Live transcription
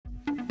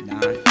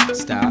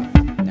Non-stop,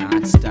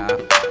 non-stop,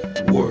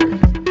 word.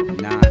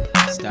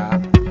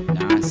 Non-stop,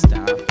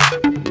 non-stop,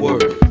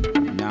 word.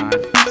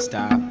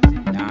 Non-stop,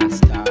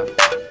 non-stop,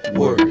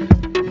 word.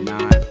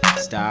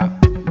 Non-stop,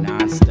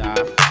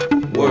 non-stop,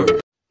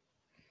 word.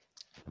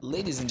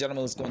 Ladies and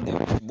gentlemen, what's going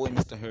down? It's your boy,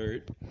 Mr.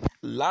 Hurd,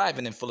 live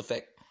and in full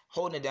effect,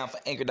 holding it down for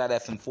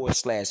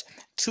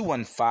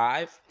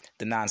anchor.fm/215,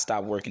 the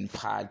Nonstop Working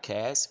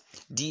Podcast,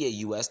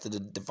 DAUS, the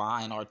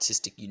Divine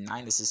Artistic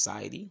United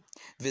Society.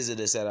 Visit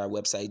us at our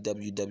website,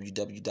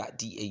 www.daus.me.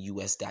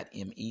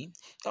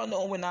 Y'all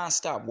know we're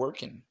nonstop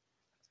working.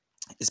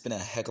 It's been a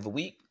heck of a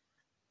week.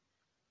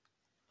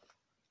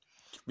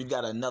 We've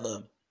got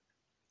another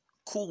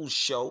cool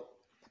show.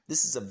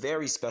 This is a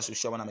very special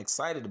show, and I'm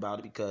excited about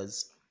it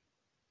because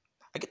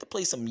I get to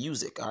play some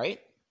music, all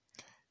right?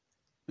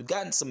 We've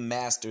gotten some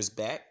masters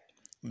back.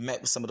 We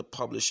met with some of the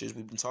publishers.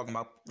 We've been talking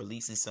about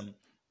releasing some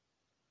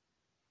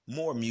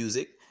more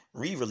music,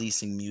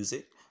 re-releasing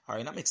music, all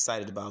right? And I'm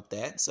excited about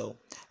that. So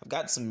I've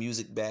gotten some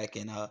music back,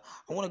 and I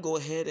want to go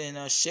ahead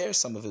and share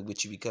some of it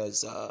with you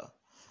because, to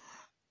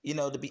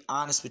be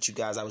honest with you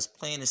guys, I was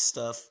playing this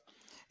stuff,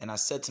 and I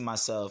said to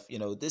myself,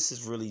 this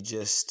is really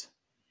just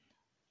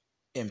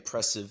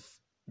impressive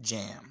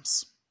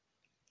jams.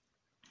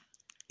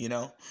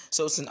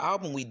 So it's an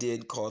album we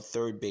did called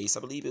Third Base. I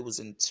believe it was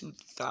in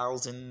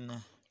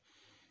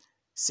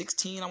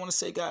 2016. I want to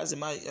say, guys, it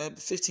might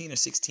 15 or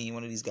 16.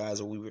 One of these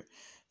guys, or we were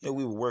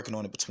working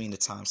on it between the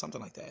time, something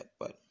like that.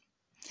 But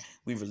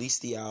we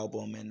released the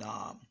album and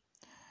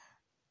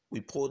we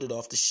pulled it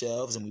off the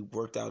shelves, and we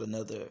worked out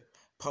another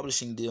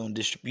publishing deal and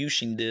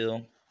distribution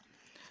deal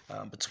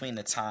between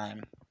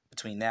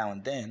now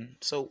and then.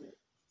 So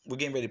we're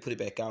getting ready to put it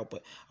back out.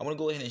 But I want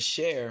to go ahead and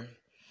share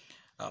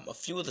a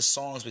few of the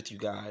songs with you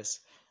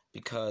guys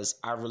because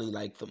I really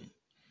like them.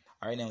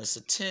 All right, now it's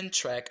a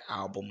 10-track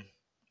album.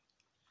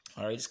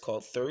 All right, it's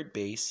called Third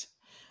Base.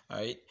 All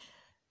right,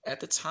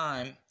 at the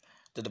time,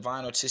 the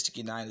Divine Artistic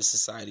United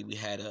Society, we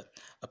had a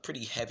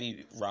pretty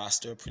heavy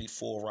roster, a pretty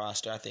full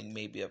roster. I think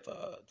maybe of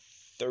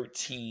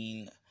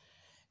 13,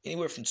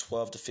 anywhere from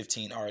 12 to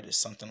 15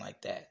 artists, something like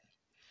that.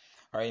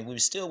 All right, and we were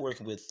still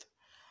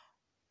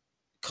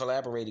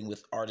collaborating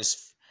with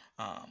artists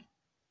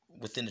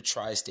within the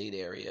tri-state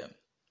area.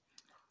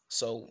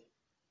 So,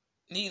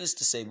 needless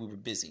to say, we were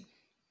busy,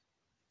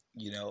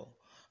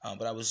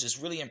 but I was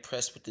just really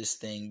impressed with this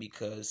thing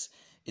because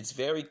it's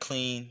very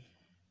clean.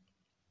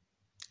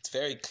 It's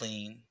very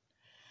clean.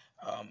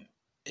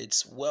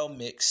 It's well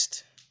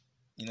mixed.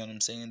 You know what I'm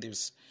saying?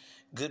 There's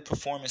good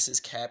performances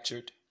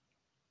captured.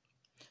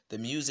 The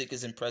music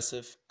is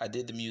impressive. I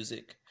did the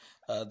music.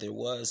 There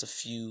was a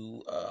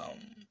few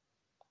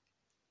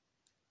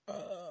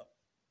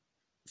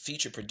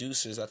feature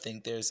producers. I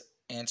think there's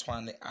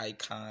Antoine the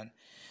Icon.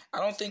 I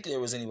don't think there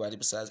was anybody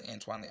besides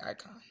Antoine the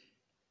Icon.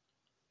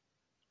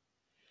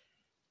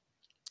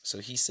 So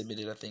he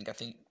submitted, I think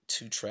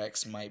 2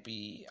 tracks might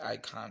be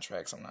Icon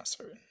tracks. I'm not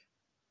certain.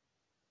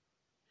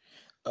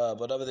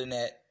 But other than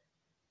that,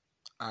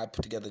 I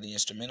put together the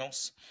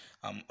instrumentals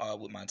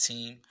with my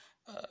team.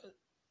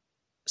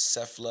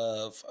 Seth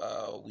Love,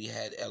 we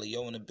had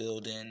Leo in the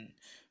building.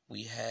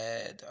 We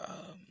had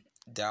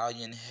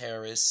Dalian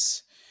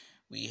Harris.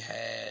 We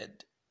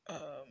had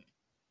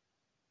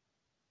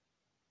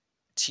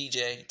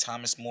TJ,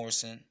 Thomas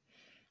Morrison.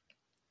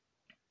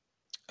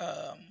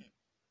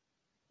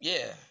 We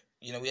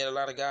had a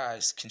lot of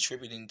guys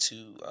contributing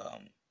to,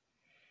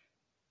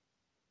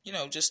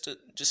 just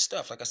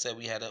stuff. Like I said,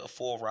 we had a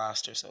full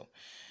roster. So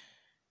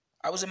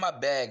I was in my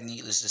bag,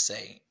 needless to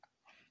say.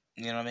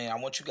 You know what I mean? I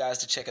want you guys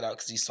to check it out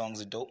because these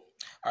songs are dope.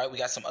 All right, we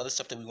got some other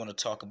stuff that we want to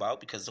talk about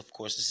because, of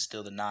course, this is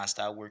still the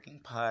Nonstop Working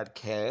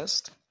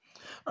Podcast.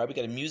 All right, we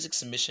got a music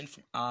submission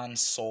from On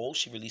Soul.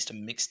 She released a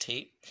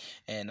mixtape,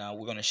 and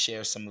we're going to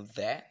share some of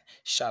that.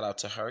 Shout out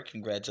to her.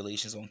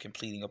 Congratulations on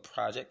completing a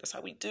project. That's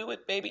how we do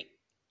it, baby.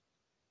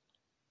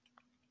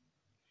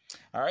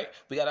 All right,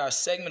 we got our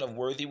segment of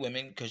Worthy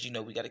Women because,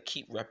 we got to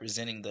keep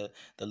representing the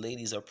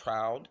ladies are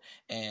proud,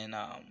 and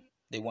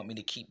they want me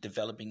to keep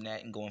developing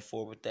that and going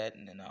forward with that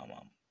and then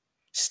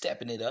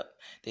stepping it up.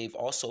 They've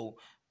also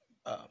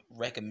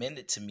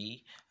recommended to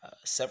me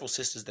several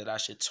sisters that I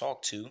should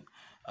talk to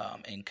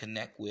and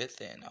connect with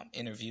and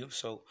interview.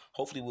 So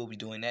hopefully we'll be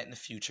doing that in the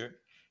future.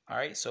 All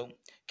right, so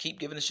keep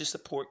giving us your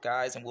support,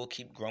 guys, and we'll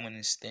keep growing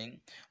this thing.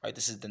 All right,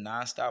 this is the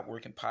Nonstop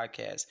Working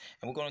Podcast,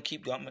 and we're going to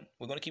keep going.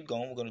 We're going to keep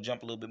going. We're going to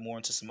jump a little bit more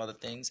into some other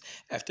things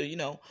after,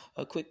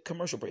 a quick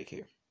commercial break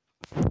here.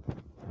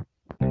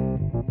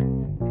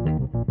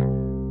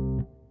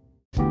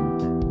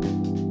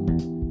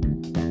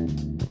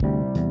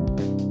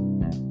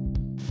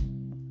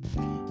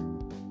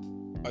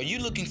 Are you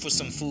looking for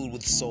some food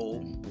with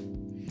soul?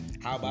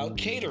 How about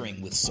catering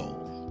with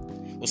soul?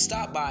 Well,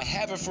 stop by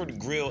Haverford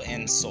Grill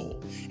and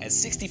Soul at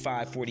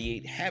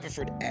 6548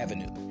 Haverford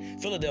Avenue,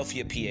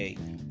 Philadelphia, PA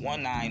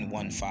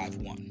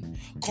 19151.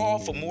 Call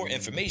for more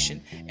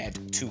information at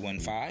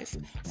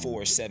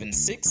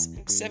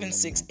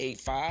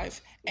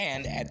 215-476-7685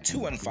 and at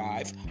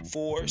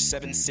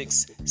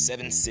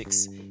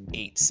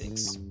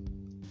 215-476-7686.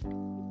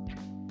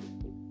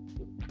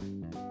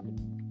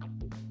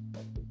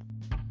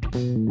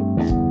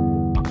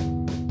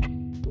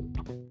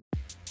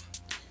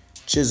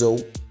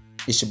 Chizzo,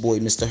 it's your boy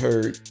Mr.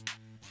 Heard,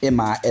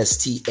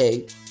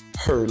 Mista,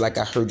 Heard like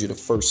I heard you the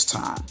first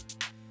time.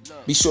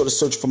 Be sure to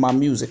search for my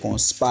music on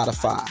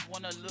Spotify,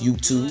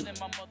 YouTube,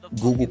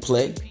 Google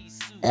Play,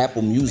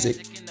 Apple Music,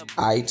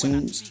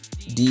 iTunes,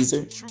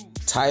 Deezer,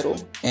 Tidal,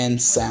 and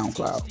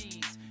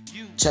SoundCloud.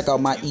 Check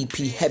out my EP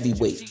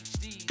Heavyweight.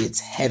 It's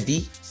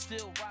heavy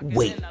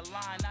weight.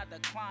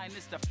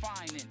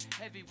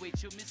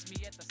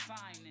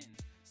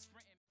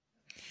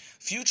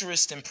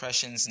 Futurist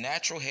Impressions,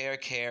 Natural Hair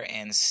Care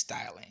and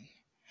Styling.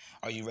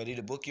 Are you ready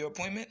to book your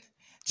appointment?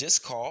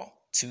 Just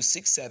call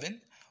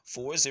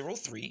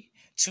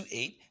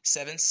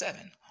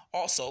 267-403-2877.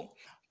 Also,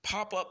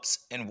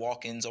 pop-ups and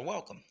walk-ins are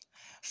welcome.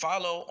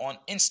 Follow on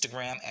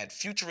Instagram at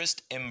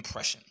Futurist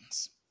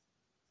Impressions.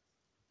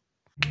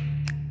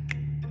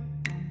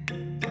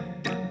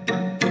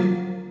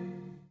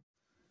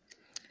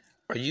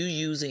 Are you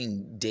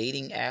using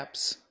dating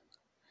apps?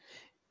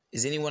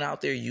 Is anyone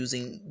out there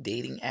using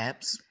dating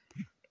apps?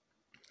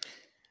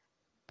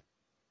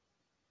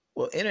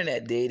 Well,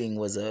 internet dating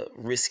was a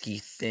risky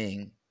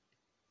thing.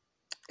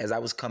 As I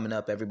was coming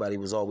up, everybody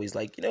was always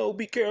like,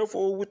 be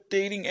careful with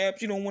dating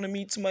apps. You don't want to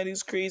meet somebody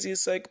who's crazy, a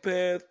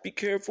psychopath. Be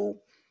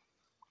careful.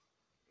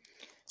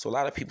 So a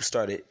lot of people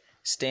started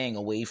staying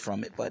away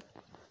from it. But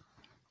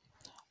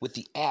with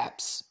the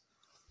apps,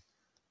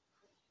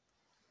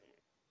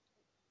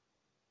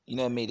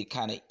 it made it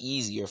kind of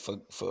easier for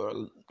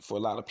a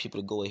lot of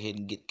people to go ahead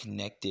and get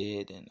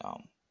connected and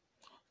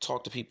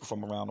talk to people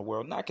from around the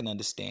world. And I can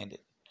understand it.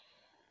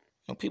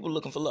 People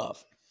looking for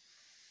love.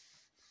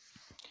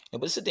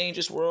 But it's a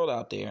dangerous world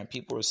out there, and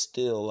people are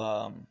still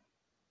a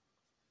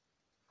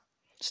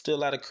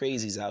lot of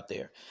crazies out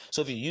there.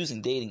 So if you're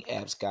using dating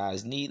apps,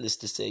 guys, needless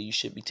to say, you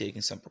should be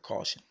taking some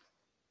precaution.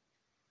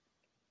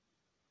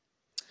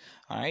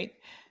 All right?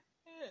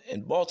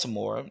 In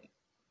Baltimore,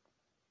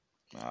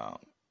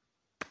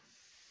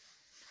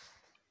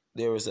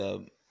 there was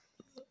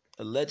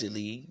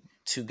allegedly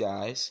two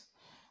guys.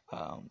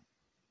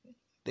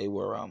 They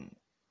were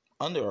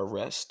under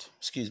arrest.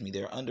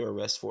 They're under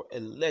arrest for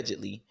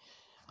allegedly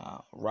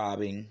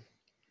robbing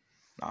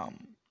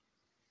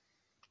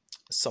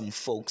some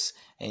folks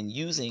and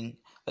using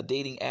a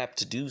dating app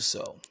to do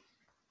so.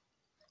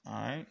 All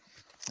right?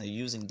 They're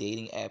using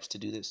dating apps to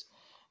do this.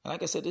 And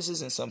like I said, this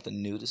isn't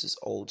something new. This is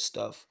old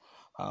stuff.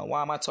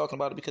 Why am I talking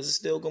about it? Because it's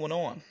still going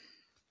on.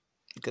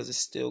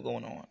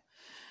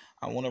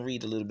 I want to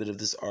read a little bit of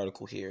this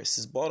article here. It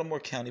says, Baltimore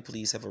County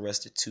Police have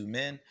arrested two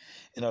men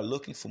and are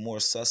looking for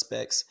more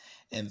suspects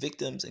and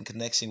victims in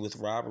connection with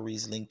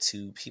robberies linked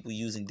to people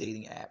using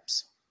dating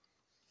apps.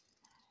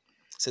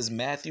 It says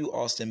Matthew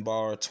Austin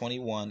Barr,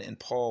 21, and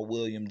Paul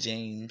William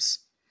James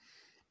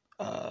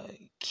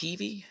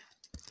Keevy,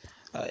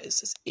 it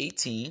says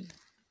age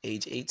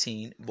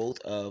 18,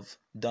 both of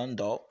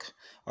Dundalk,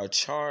 are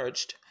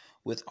charged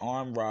with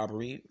armed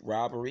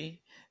robbery,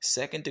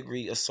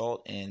 second-degree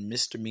assault, and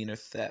misdemeanor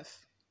theft.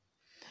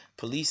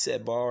 Police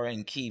said Barr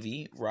and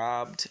Keevy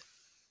robbed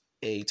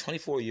a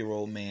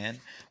 24-year-old man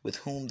with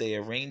whom they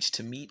arranged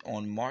to meet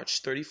on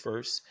March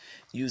 31st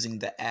using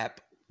the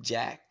app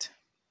Jacked.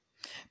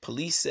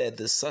 Police said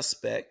the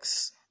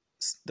suspect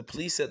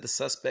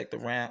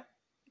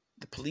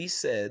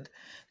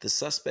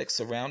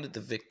surrounded the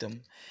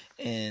victim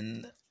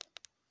in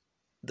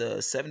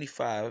the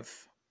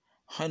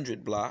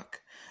 7500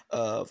 block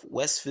of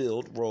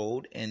Westfield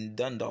Road in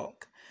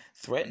Dundalk,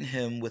 threatened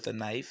him with a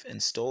knife,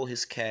 and stole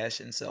his cash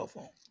and cell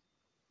phone.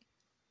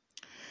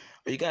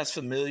 Are you guys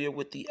familiar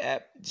with the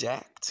app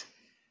Jacked?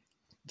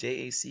 Jack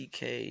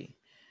 ''D.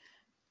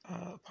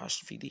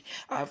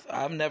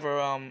 I've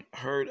never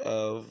heard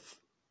of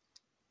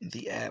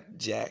the app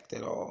Jacked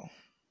at all.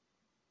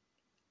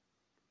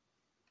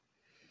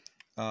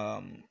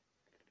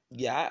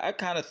 I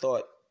kind of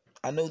thought,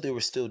 I know there were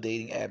still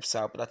dating apps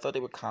out, but I thought they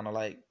were kind of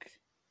like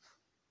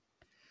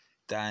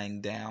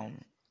dying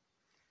down.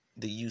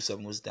 The use of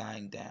them was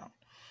dying down.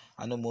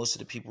 I know most of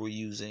the people were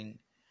using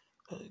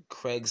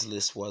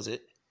Craigslist, was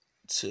it,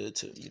 to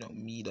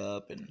meet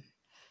up and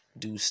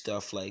do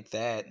stuff like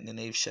that, and then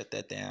they've shut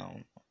that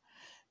down.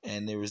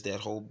 And there was that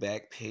whole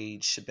back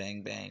page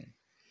shebang bang.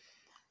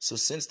 So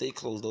since they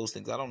closed those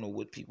things, I don't know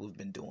what people have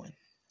been doing.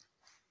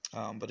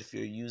 But if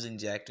you're using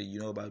Jacked or you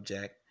know about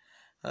Jacked,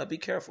 be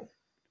careful.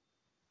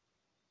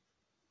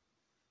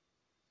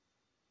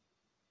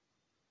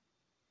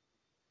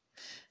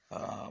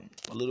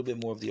 A little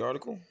bit more of the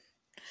article.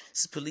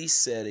 Police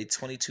said a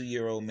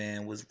 22-year-old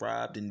man was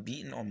robbed and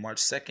beaten on March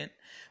 2nd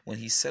when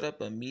he set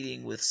up a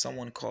meeting with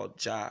someone called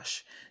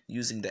Josh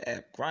using the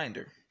app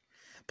Grindr.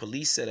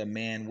 Police said a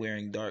man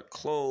wearing dark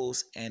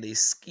clothes and a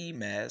ski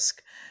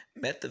mask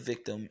met the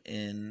victim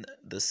in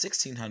the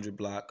 1600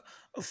 block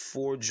of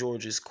 4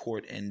 George's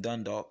Court in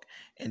Dundalk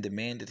and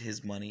demanded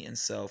his money and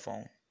cell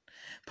phone.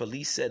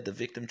 Police said the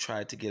victim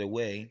tried to get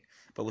away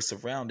but was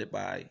surrounded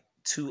by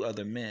 2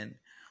 other men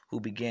who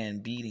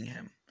began beating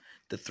him.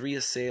 The 3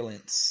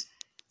 assailants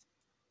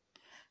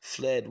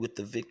fled with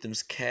the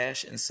victim's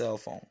cash and cell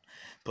phone.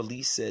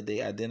 Police said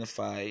they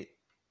identified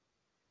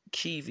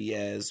Keevy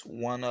as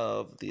one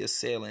of the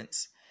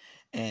assailants,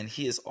 and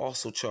he is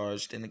also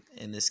charged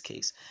in this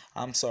case.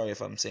 I'm sorry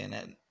if I'm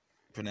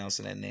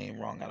pronouncing that name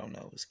wrong. I don't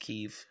know. It's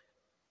Keeve.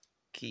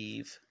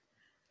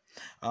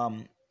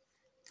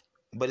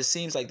 But it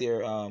seems like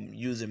they're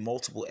using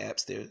multiple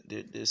apps.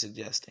 They're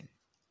suggesting,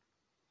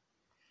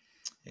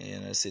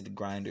 and I said the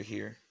Grinder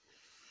here.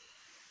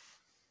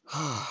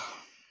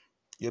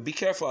 Be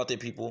careful out there,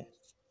 people.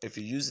 If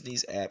you're using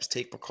these apps,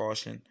 take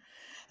precaution.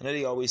 I know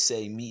they always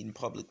say meet in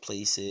public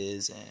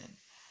places and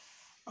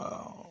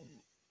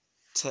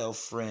tell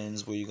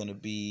friends where you're gonna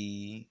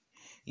be.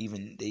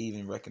 They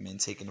even recommend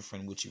taking a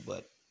friend with you.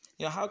 But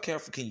how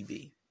careful can you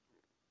be?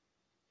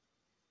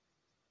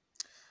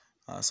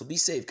 So be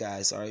safe,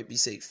 guys. All right, be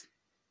safe.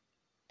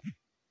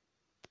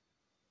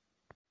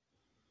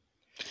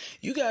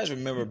 You guys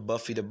remember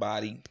Buffy the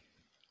Body?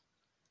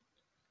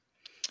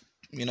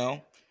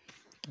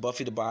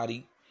 Buffy the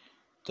Body,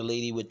 the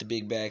lady with the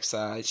big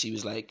backside. She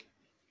was like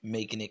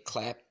making it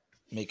clap,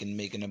 making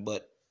her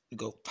butt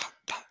go pop,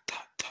 pop,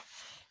 pop, pop.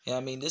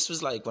 This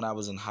was like when I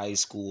was in high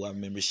school. I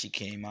remember she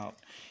came out,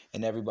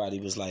 and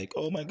everybody was like,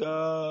 "Oh my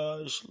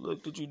gosh,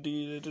 look what you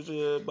did to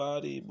the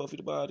body, Buffy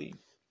the Body."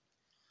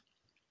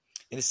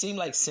 And it seemed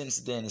like since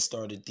then it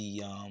started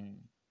the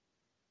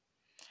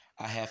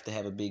I have to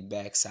have a big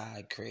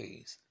backside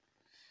craze.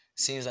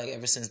 Seems like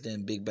ever since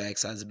then, big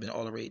backsides have been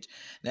all the rage.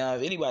 Now,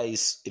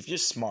 if you're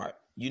smart,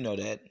 you know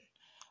that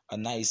a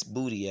nice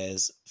booty,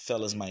 as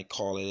fellas might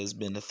call it, has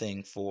been a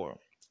thing for,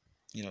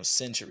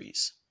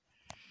 centuries.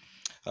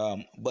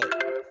 But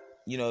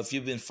if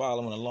you've been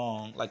following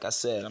along, like I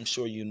said, I'm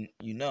sure you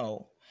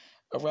know,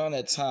 around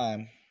that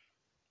time,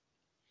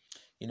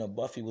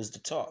 Buffy was the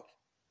talk.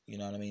 You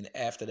know what I mean?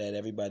 After that,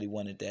 everybody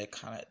wanted that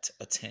kind of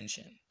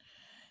attention.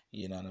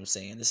 You know what I'm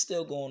saying? It's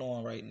still going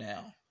on right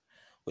now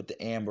with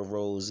the Amber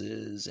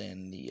Roses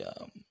and the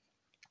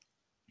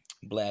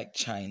Black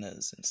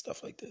Chinas and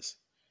stuff like this.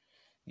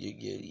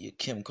 Your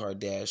Kim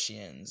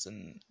Kardashians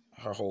and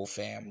her whole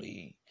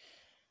family.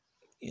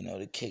 The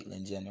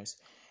Caitlyn Jenners.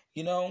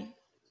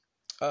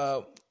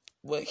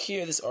 But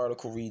here this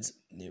article reads,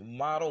 the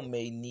model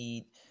may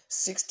need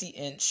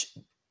 60-inch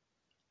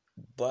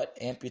butt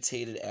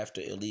amputated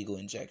after illegal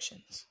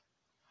injections.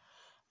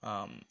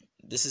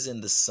 This is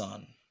in The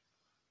Sun.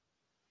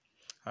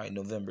 All right,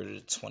 November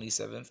the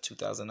 27th,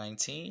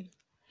 2019.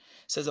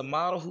 Says a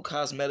model who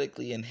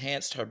cosmetically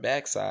enhanced her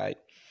backside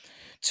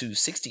to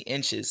 60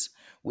 inches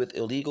with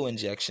illegal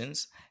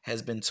injections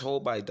has been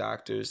told by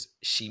doctors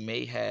she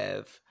may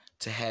have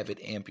to have it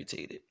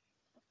amputated.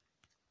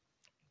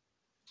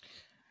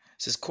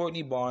 Says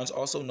Courtney Barnes,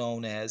 also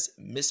known as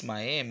Miss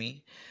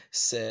Miami,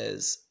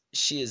 says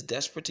she is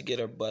desperate to get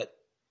her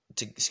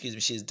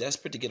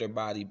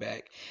body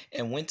back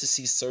and went to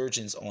see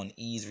surgeons on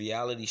E's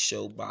reality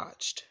show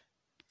Botched.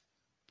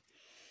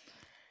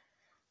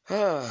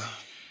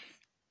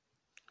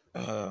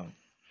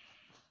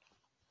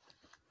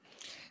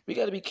 We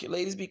gotta be,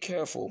 ladies, be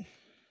careful.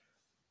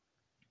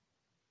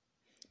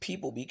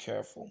 People, be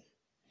careful.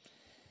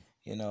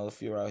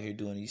 If you're out here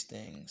doing these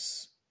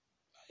things,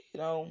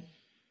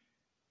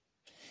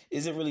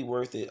 is it really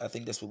worth it? I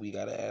think that's what we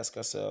gotta ask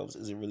ourselves.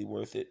 Is it really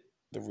worth it?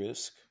 The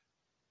risk?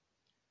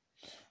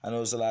 I know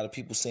there's a lot of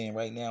people saying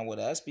right now, well,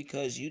 that's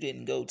because you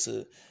didn't go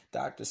to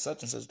Dr.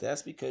 Such and Such.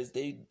 That's because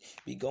they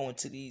be going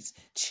to these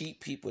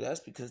cheap people. That's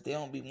because they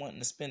don't be wanting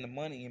to spend the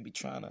money and be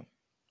trying to.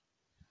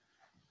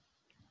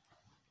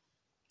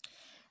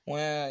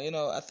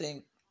 Well, I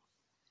think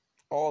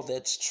all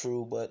that's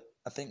true, but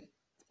I think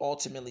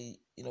ultimately,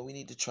 we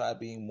need to try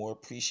being more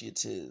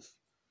appreciative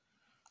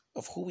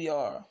of who we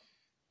are.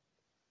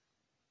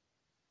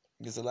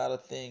 There's a lot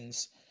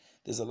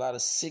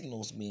of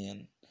signals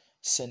being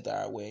sent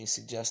our way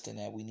suggesting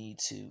that we need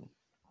to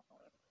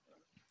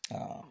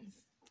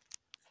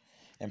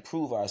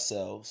improve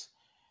ourselves.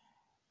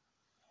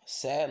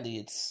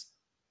 Sadly,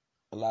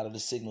 a lot of the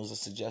signals are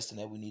suggesting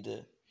that we need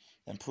to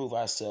improve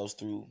ourselves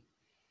through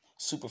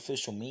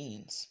superficial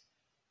means.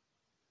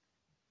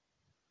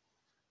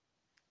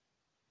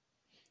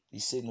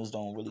 These signals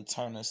don't really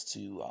turn us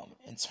to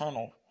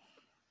internal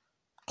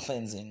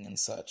cleansing and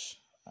such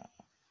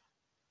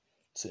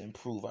to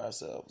improve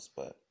ourselves.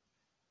 But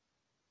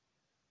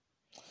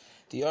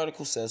the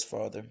article says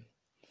further,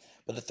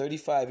 but a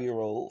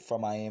 35-year-old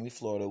from Miami,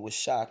 Florida was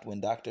shocked when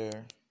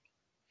Dr.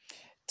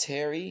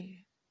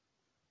 Terry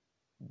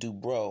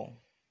Dubrow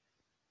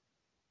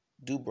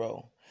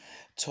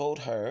told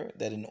her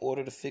that in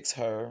order to fix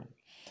her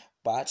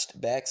botched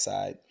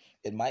backside,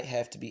 it might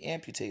have to be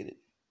amputated.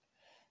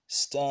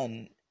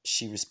 Stunned,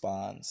 she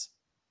responds,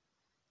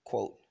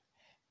 quote,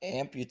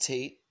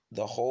 amputate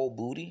the whole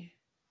booty?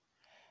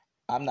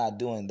 I'm not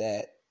doing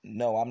that.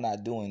 No, I'm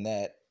not doing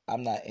that.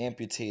 I'm not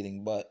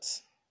amputating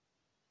butts.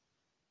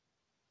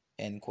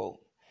 End quote.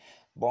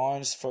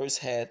 Barnes first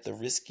had the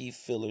risky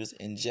fillers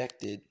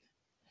injected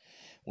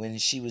when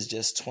she was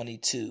just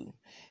 22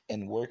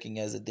 and working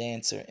as a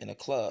dancer in a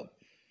club.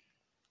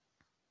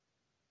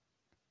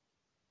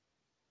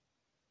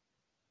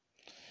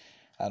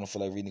 I don't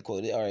feel like reading the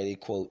quote. All right,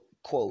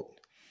 quote.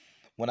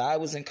 When I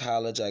was in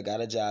college, I got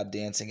a job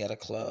dancing at a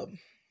club.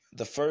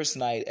 The first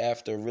night,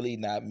 after really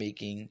not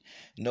making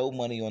no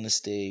money on the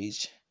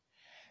stage,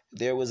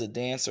 there was a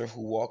dancer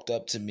who walked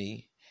up to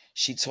me.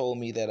 She told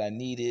me that I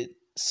needed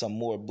some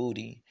more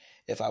booty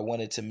if I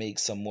wanted to make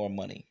some more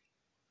money.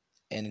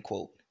 End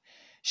quote.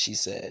 She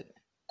said,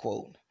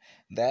 quote,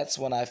 "That's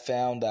when I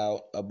found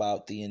out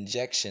about the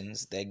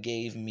injections that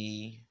gave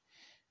me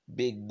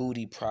big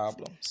booty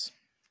problems."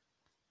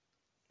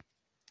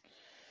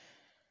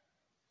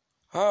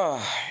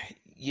 Ah,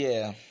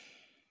 yeah.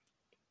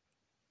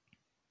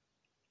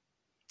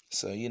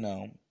 So,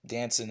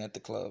 dancing at the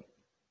club.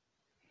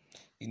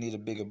 You need a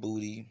bigger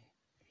booty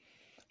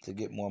to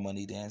get more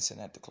money dancing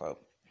at the club.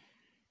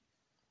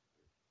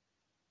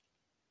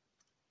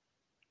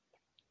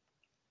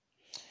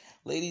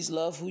 Ladies,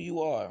 love who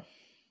you are.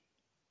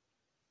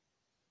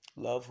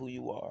 Love who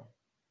you are.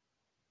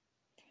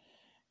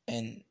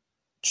 And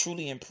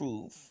truly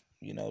improve.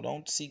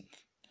 Don't seek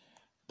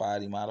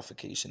body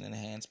modification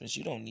enhancements.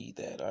 You don't need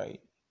that, all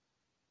right?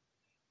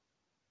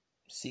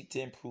 Seek to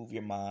improve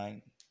your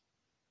mind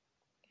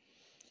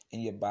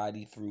and your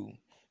body through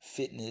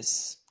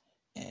fitness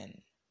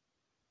and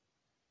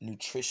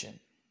nutrition.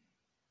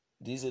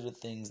 These are the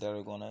things that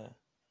are going to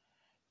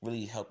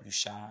really help you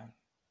shine.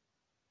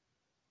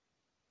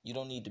 You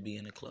don't need to be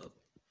in a club.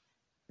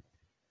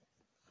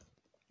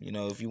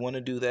 If you want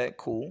to do that,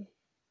 cool.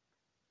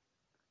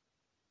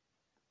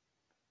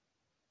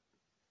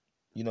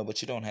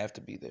 But you don't have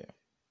to be there.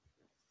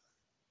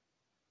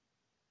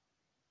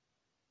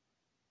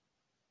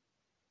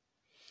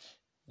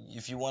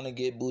 If you want to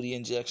get booty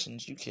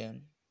injections, you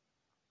can.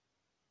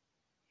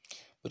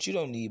 But you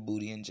don't need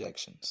booty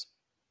injections.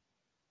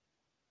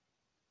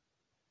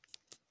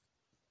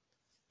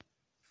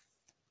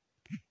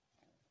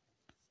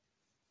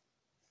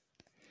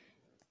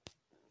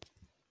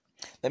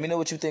 Let me know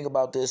what you think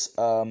about this.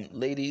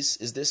 Ladies,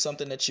 is this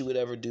something that you would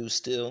ever do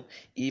still?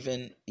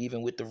 Even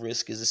with the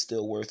risk, is it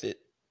still worth it?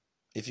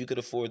 If you could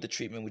afford the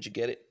treatment, would you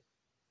get it?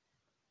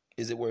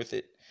 Is it worth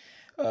it?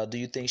 Do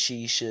you think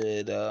she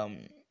should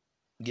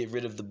get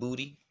rid of the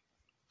booty?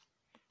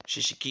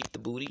 Should she keep the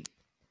booty?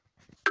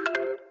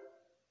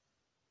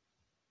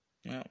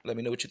 Well, let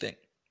me know what you think.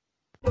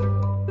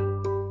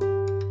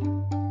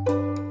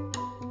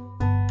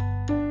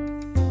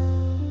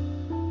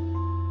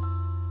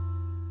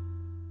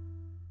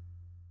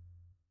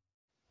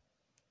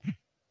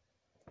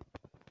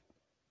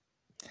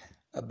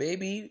 A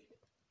baby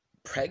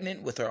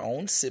pregnant with her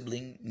own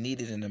sibling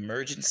needed an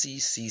emergency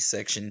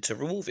C-section to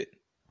remove it.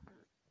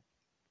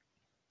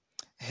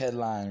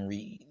 Headline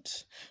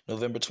reads,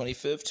 November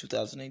 25th,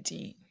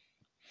 2018.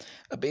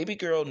 A baby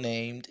girl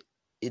named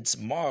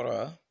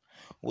Itzmara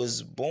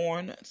was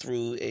born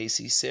through a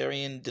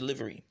cesarean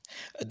delivery.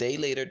 A day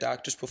later,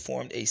 doctors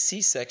performed a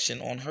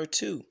C-section on her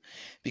too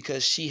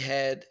because she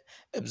had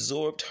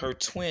absorbed her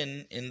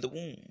twin in the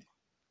womb.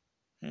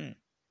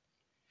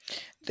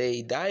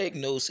 They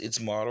diagnosed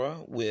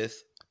Itzmara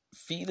with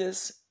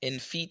fetus in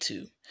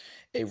fetu,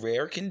 a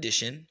rare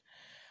condition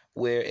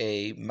where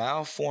a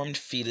malformed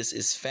fetus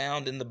is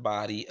found in the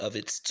body of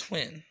its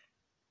twin.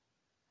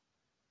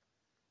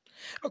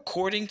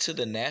 According to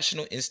the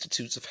National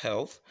Institutes of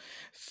Health,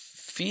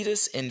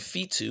 fetus in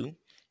fetu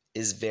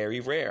is very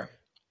rare,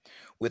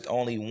 with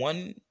only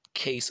one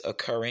case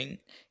occurring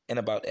in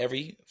about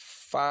every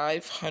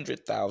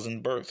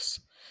 500,000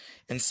 births.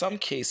 In some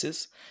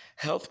cases,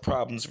 health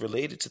problems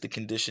related to the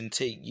condition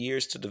take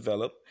years to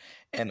develop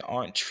and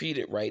aren't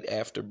treated right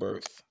after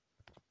birth.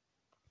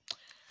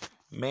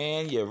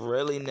 Man, you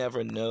really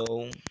never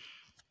know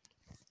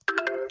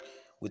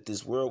with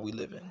this world we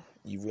live in.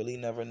 You really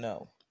never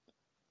know.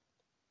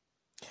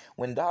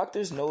 When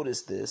doctors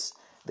noticed this,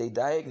 they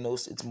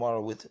diagnosed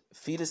Itzmara with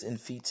fetus in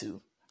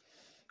fetu,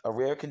 a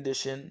rare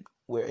condition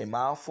where a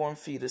malformed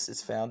fetus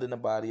is found in the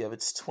body of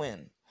its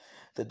twin.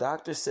 The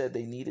doctor said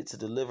they needed to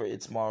deliver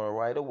Itzmara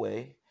right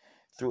away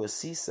through a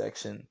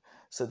C-section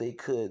so they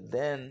could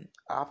then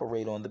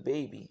operate on the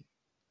baby.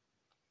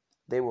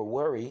 They were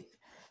worried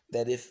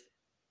that if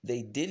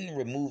they didn't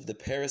remove the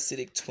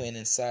parasitic twin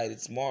inside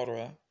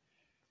Itzmara,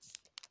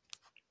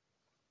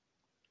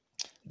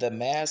 the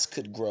mass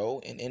could grow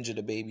and injure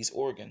the baby's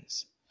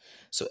organs.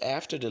 So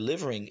after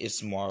delivering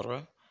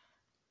Itzmara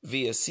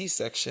via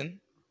C-section,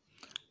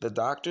 the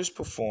doctors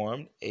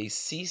performed a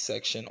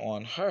C-section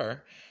on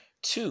her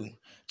too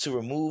to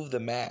remove the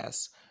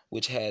mass,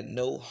 which had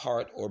no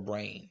heart or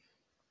brain.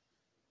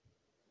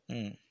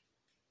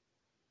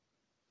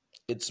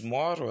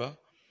 Itzmara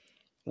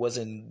was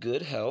in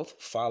good health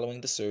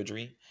following the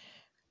surgery.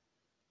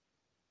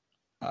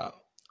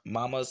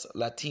 Mamas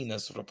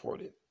Latinas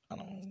reported.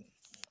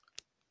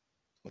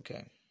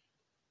 Okay.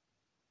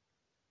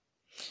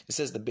 It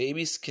says the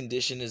baby's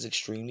condition is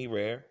extremely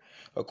rare.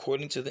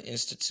 According to the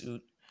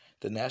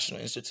National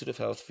Institute of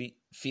Health,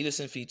 fetus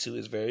in fetu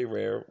is very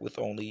rare, with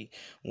only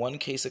one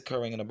case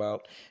occurring in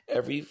about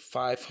every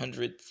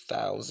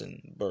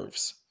 500,000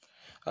 births.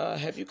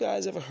 Have you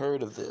guys ever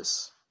heard of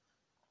this?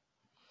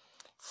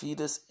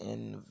 Fetus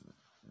in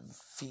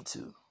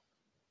fetu.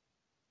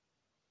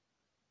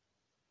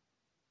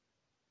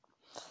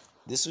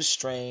 this was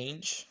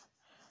strange.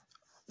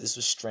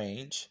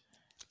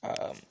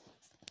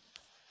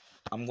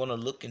 I'm going to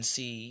look and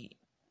see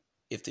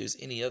if there's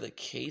any other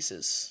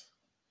cases.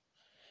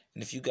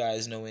 And if you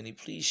guys know any,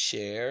 please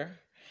share.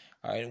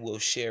 All right, we'll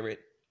share it.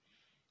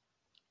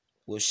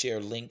 We'll share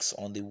links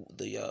on the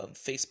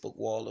Facebook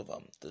wall of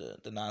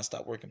the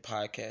Nonstop Working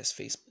Podcast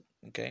Facebook.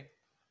 Okay.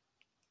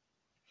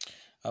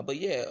 But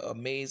yeah,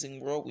 amazing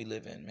world we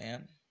live in,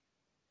 man.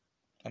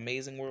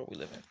 Amazing world we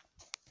live in.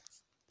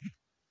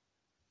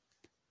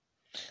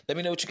 Let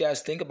me know what you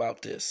guys think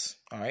about this.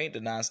 All right, the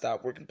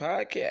Nonstop Working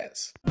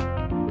Podcast.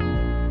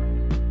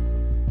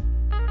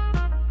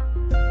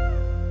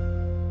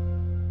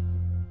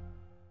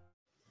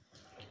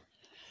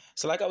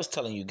 So like I was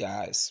telling you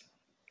guys,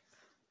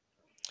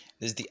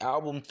 there's the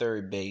album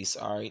Third Base.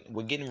 All right,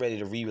 we're getting ready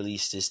to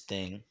re-release this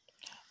thing.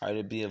 All right,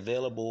 it'll be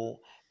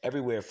available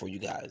everywhere for you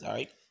guys. All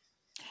right,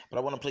 but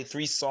I want to play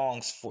 3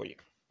 songs for you.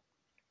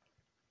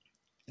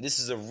 This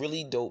is a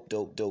really dope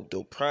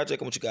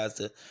project. I want you guys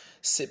to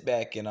sit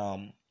back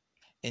and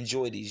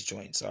enjoy these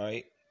joints. All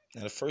right.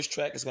 Now the first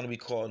track is going to be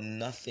called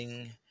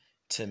 "Nothing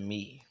to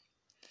Me."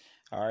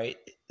 All right.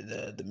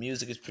 The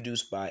music is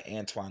produced by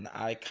Antoine the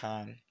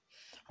Icon.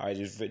 All right.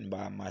 It's written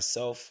by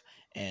myself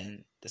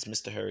and that's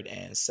Mr. Hurd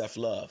and Seth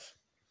Love.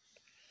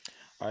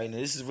 All right. Now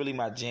this is really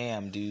my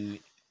jam,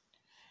 dude.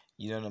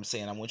 You know what I'm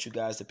saying? I want you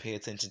guys to pay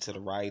attention to the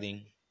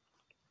writing.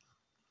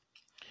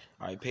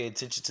 All right. Pay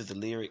attention to the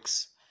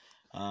lyrics.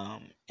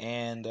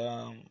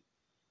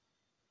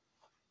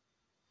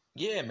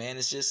 Yeah, man,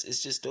 it's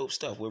just dope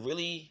stuff. We're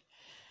really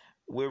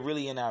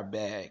in our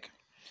bag,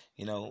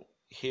 you know,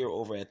 here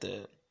over at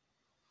the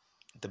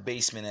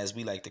basement, as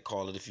we like to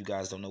call it. If you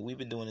guys don't know, we've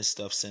been doing this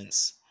stuff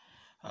since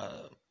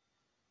high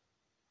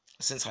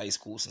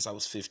school, since I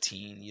was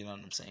 15, you know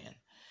what I'm saying?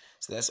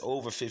 So that's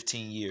over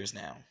 15 years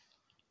now.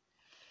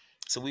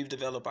 So we've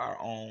developed our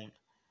own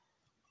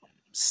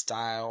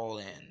style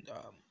and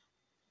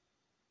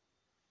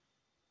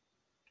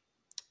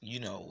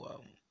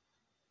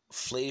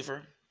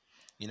flavor.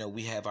 You know,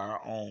 we have our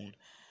own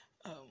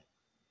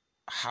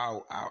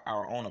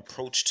our own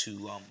approach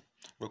to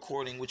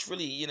recording, which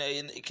really, you know,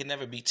 it can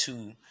never be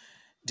too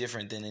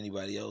different than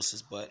anybody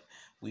else's, but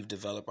we've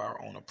developed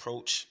our own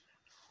approach,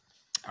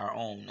 our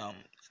own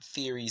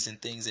theories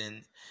and things,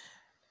 and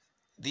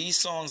these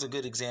songs are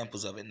good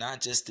examples of it.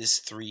 Not just these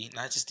 3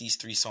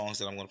 songs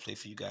that I'm going to play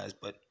for you guys,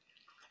 but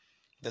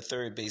the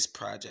Third Base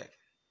project.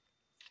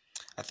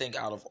 I think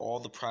out of all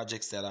the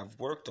projects that I've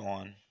worked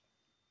on,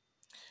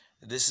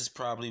 this is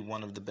probably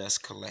one of the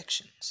best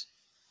collections.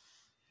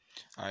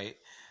 All right.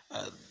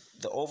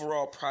 The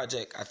overall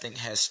project, I think,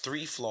 has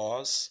 3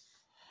 flaws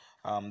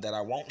that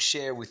I won't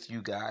share with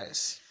you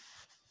guys.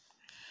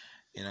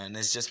 You know, and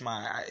it's just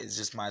my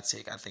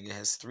take. I think it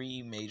has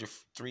 3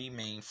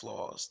 main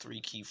flaws, 3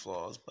 key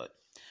flaws. But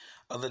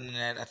other than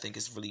that, I think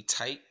it's really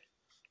tight.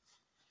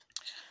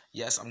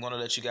 Yes, I'm going to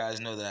let you guys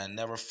know that I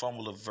never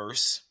fumble a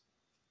verse.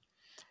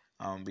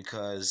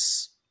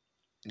 Because,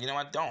 you know,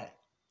 I don't.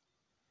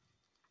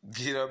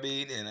 You know what I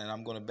mean? And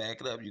I'm going to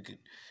back it up.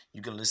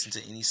 You can listen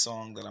to any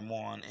song that I'm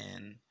on,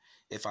 and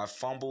if I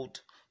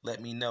fumbled,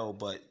 let me know.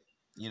 But,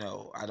 you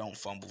know, I don't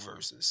fumble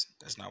verses.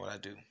 That's not what I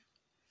do.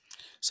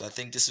 So I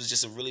think this was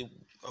just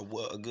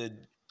a good.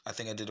 I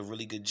think I did a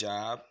really good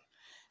job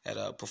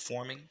at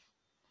performing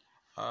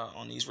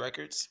on these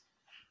records,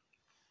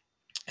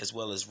 as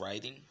well as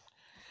writing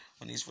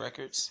on these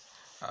records.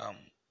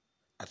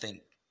 I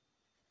think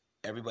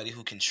everybody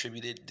who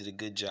contributed did a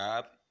good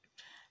job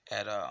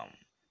at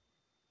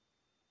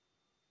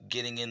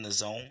getting in the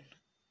zone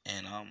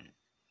and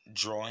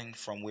drawing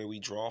from where we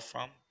draw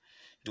from,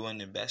 doing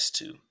their best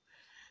to,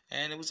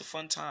 and it was a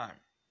fun time.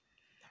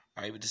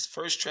 All right, but this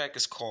first track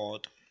is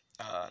called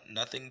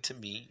 "Nothing to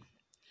Me."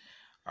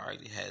 All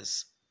right, it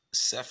has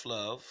Seth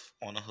Love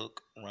on the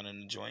hook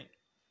running the joint.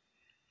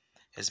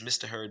 It has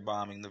Mr. Hurd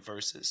bombing the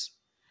verses.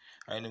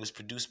 All right, and it was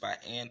produced by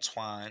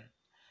Antoine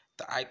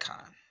the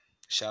Icon.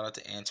 Shout out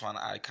to Antoine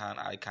the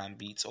Icon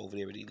Beats over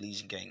there at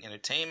Elysian Gang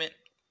Entertainment.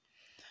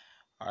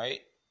 All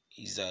right,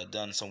 he's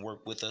done some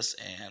work with us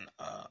and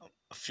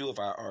a few of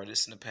our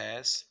artists in the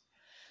past.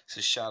 So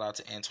shout out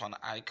to Antoine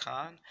the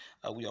Icon.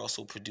 We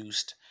also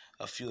produced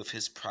a few of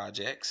his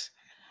projects,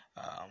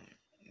 a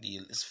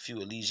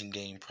few Elysian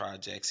Game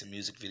projects and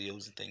music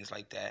videos and things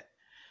like that.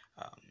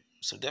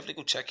 So definitely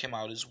go check him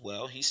out as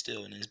well. He's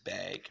still in his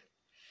bag.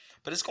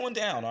 But it's going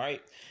down, all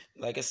right?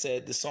 Like I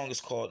said, this song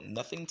is called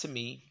 "Nothing to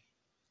Me,"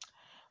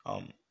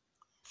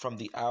 from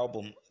the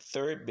album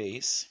Third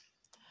Base,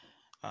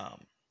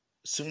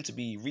 soon to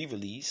be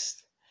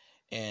re-released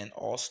in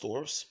all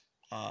stores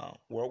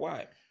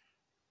worldwide.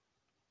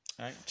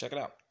 All right, check it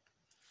out.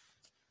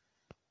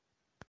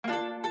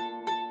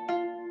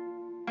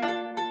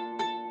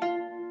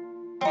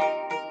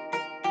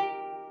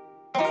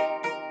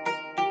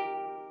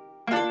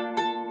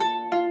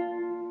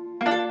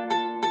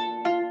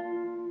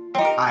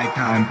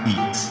 Icon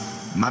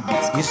Beats. My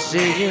beats. You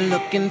say you're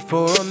looking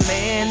for a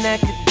man that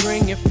could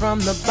bring you from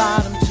the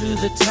bottom to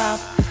the top.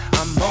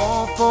 I'm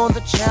all for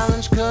the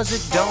challenge, cause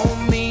it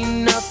don't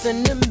mean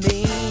nothing to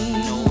me.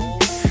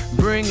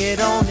 Bring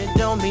it on, it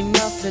don't mean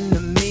nothing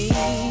to me.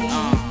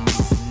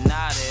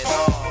 Not at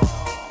all.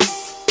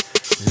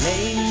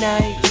 Late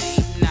night,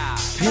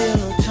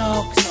 pillow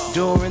talks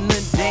during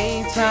the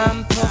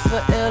daytime. Puff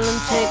a L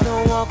and take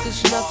a walk,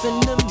 it's nothing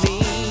to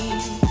me.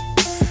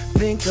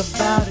 Think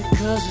about it,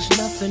 cause it's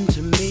nothing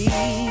to me.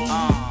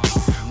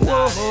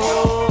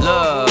 Whoa.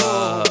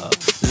 Look,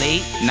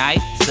 late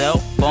night, cell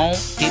phone,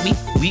 hit me,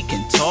 we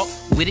can talk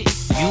with it.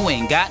 You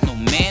ain't got no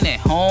man at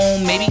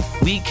home, maybe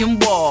we can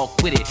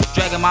walk with it.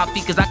 Dragging my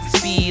feet cause I can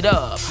speed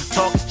up.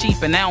 Talk is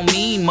cheap and I don't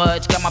mean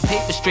much. Got my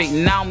paper straight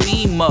and I don't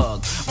mean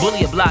mug.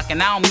 Bully a block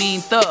and I don't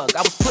mean thug.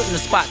 I was put in the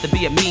spot to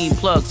be a mean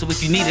plug. So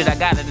if you need it, I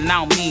got it and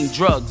I don't mean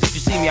drugs. If you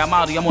see me, I'm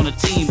outie, I'm on a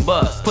team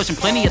bus. Pushing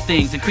plenty of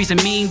things, increasing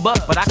mean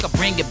butt. But I could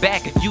bring it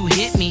back if you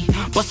hit me.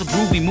 Bust a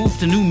groovy move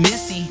to new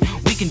Missy.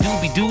 We can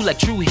do like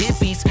true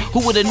hippies.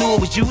 Who would've knew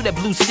it was you that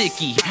blew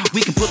sticky?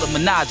 We can pull a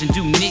Minaj and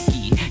do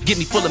Nicki. Get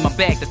me full in my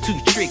bag, that's too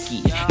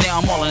tricky. Now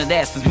I'm all in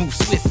that ass and move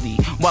swiftly.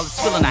 While it's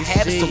feeling I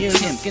have it so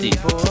tempting. Looking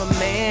for a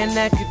man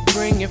that could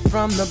bring it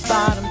from the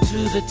bottom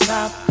to the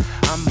top.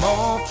 I'm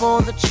all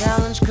for the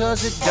challenge,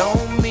 cause it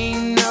don't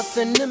mean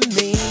nothing to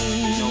me.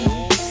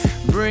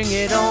 Bring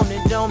it on,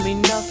 it don't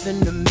mean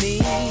nothing to me.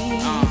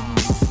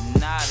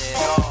 Not at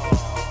all.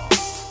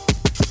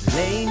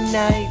 Late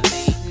night,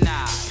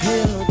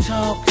 pillow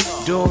talk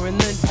during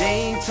the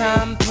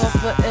daytime.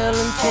 Puff a L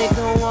and take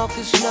a walk,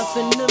 it's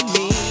nothing to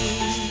me.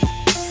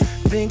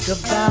 Think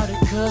about it,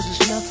 cause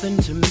it's nothing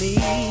to me.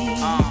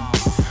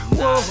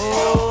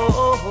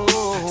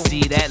 Whoa.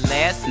 See that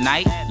last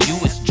night, you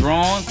was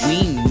drawn, we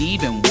ain't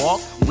even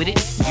walk with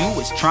it. You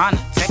was trying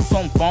to text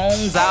on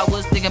phones, I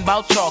was thinking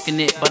about chalking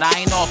it. But I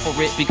ain't all for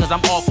it, because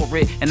I'm all for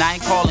it. And I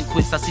ain't calling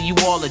quits, I see you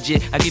all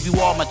legit. I give you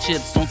all my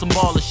chips on some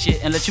baller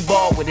shit and let you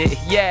ball with it,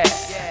 yeah.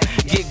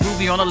 Get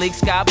groovy on a lake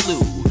sky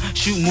blue.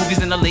 Shoot movies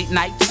in the late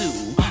night too.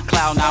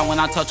 Cloud nine when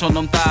I touch on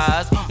them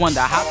thighs.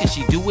 Wonder how can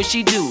she do what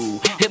she do.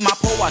 Hit my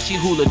pole while she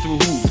hula through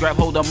hoops. Grab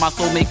hold of my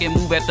soul, making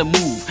move after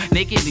move.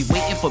 Nakedly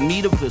waiting for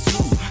me to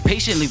pursue.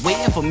 Patiently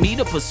waiting for me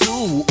to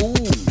pursue. Ooh.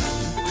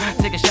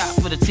 Take a shot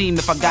for the team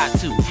if I got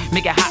to.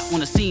 Make it hot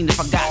on the scene if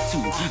I got to.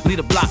 Lead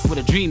a block with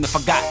a dream if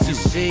I got to.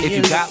 If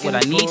you got what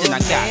I need, then I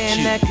got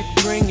you. That could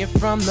bring it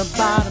from the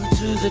bottom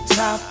to the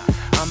top.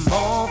 I'm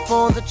all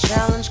for the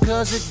challenge,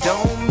 cause it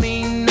don't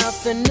mean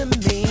nothing to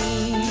me.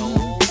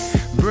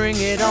 Bring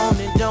it on,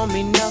 it don't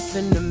mean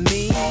nothing to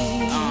me.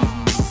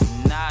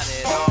 Not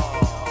at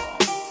all.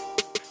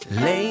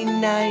 Late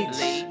night,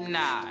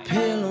 night.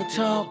 pillow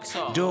talk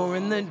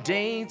during the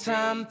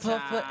daytime.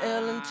 Puff a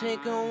L and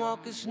take a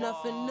walk, it's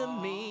nothing to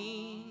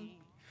me.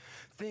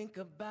 Think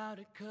about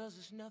it, cause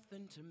it's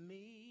nothing to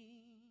me.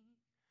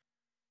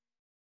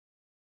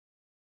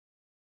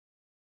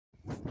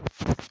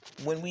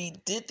 When we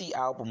did the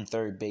album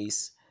Third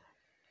Base,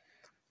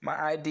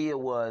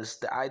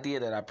 the idea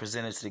that I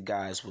presented to the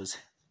guys was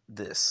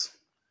this.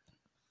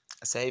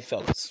 I say, hey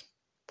fellas.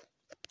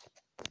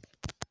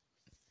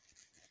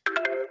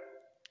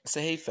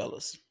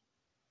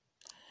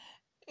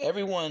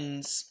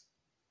 Everyone's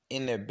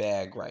in their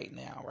bag right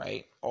now,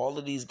 right? All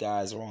of these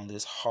guys are on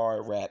this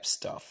hard rap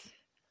stuff.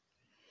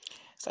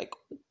 It's like,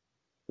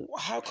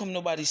 how come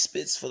nobody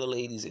spits for the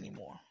ladies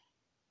anymore?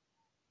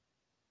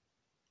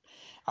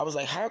 I was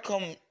like,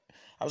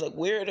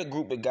 where are the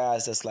group of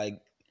guys that's like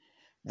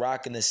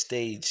rocking the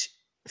stage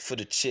for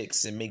the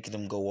chicks and making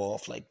them go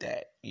off like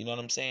that? You know what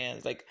I'm saying?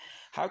 It's like,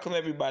 how come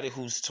everybody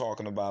who's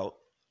talking about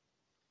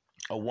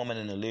a woman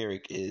in a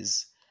lyric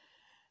is,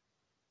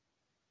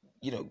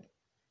 you know,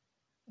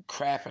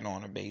 crapping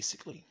on her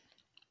basically?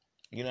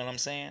 You know what I'm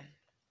saying?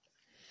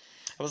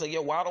 I was like,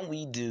 yo, why don't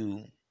we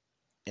do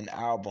an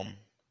album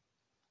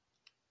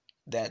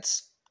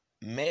that's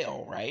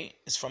male, right?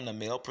 It's from the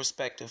male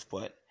perspective,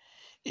 but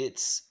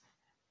it's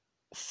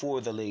for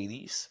the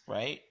ladies,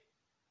 right?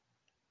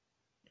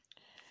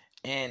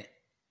 And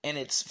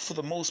it's for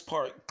the most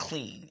part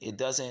clean. It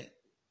doesn't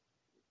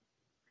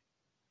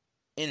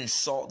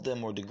insult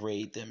them or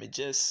degrade them. It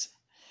just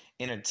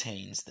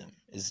entertains them.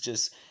 It's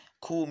just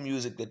cool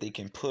music that they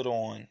can put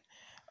on.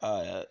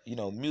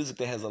 Music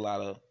that has a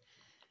lot of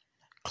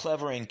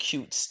clever and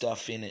cute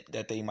stuff in it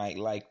that they might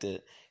like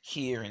to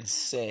hear and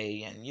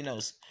say, and you know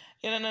what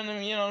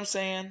I'm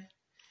saying?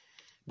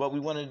 But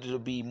we wanted it to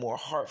be more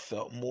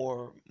heartfelt,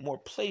 more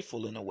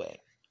playful in a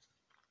way.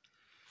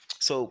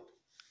 So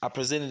I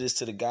presented this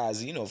to the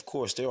guys. You know, of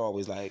course, they're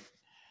always like,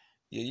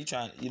 "Yeah, you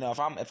trying?" You know,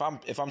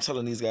 if I'm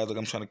telling these guys like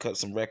I'm trying to cut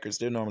some records,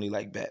 they're normally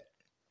like, "Bet."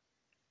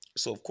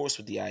 So of course,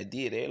 with the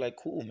idea, they're like,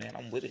 "Cool, man,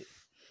 I'm with it."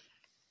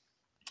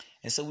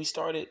 And so we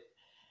started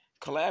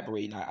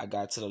collaborating. I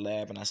got to the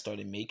lab and I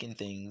started making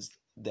things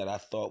that I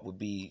thought would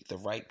be the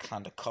right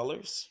kind of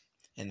colors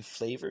and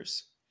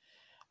flavors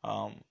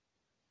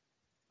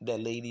that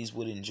ladies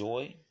would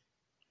enjoy.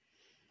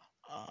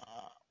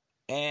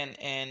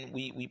 And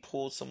we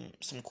pulled some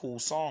cool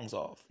songs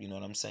off. You know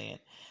what I'm saying?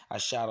 I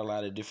shot a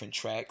lot of different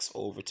tracks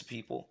over to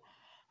people.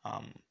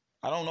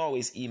 I don't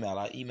always email.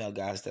 I email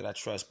guys that I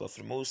trust, but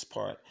for the most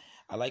part,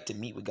 I like to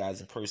meet with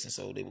guys in person.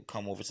 So they would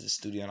come over to the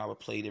studio and I would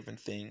play different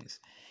things.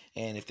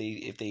 And if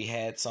they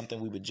had something,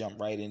 we would jump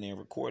right in there and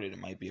record it. It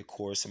might be a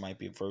chorus, it might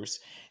be a verse,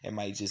 it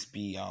might just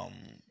be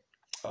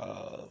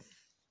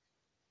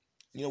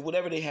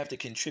whatever they have to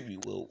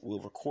contribute, we'll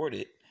record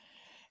it,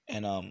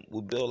 and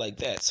we'll build like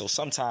that. So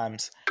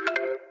sometimes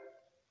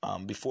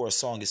before a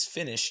song is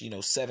finished,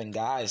 7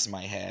 guys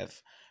might have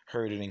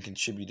heard it and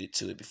contributed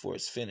to it before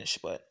it's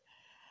finished. But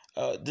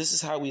this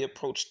is how we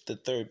approached the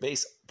Third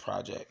Base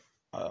project,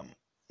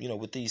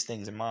 with these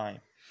things in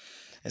mind.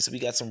 And so we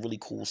got some really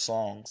cool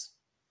songs,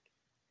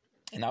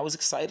 and I was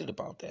excited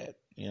about that.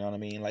 You know what I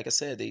mean? Like I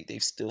said, they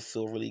still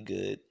feel really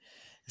good,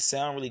 they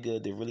sound really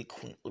good, they're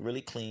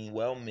really clean,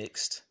 well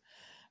mixed.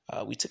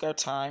 We took our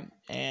time,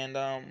 and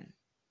I'm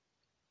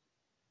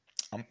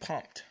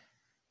pumped.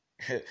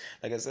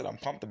 Like I said, I'm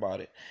pumped about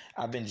it.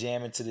 I've been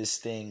jamming to this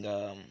thing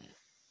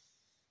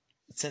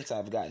since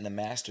I've gotten the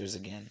masters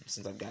again,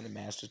 since I've gotten the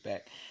masters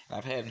back.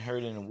 And I haven't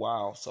heard it in a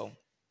while, so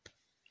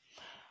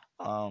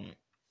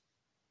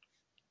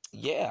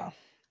yeah.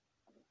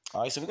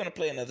 All right, so we're going to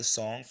play another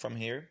song from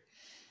here.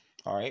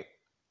 All right.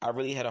 I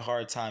really had a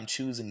hard time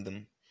choosing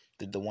them,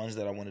 the ones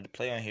that I wanted to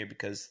play on here,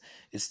 because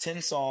it's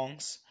 10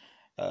 songs.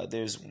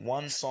 There's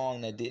one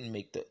song that didn't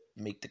make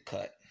the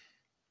cut.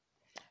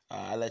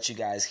 I let you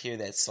guys hear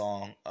that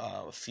song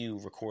a few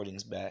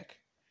recordings back,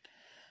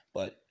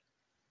 but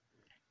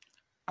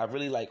I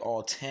really like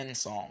all 10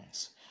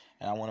 songs,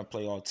 and I want to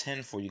play all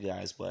 10 for you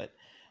guys, but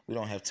we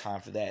don't have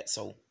time for that.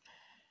 So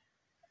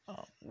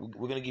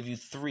we're gonna give you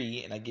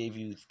 3, and I gave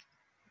you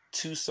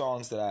 2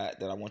 songs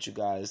that I want you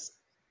guys.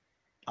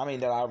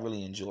 That I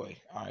really enjoy.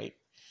 All right,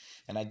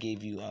 and I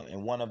gave you,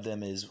 and one of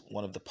them is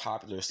one of the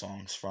popular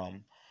songs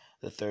from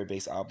the Third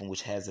Base album,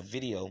 which has a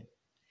video,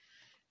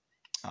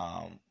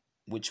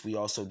 which we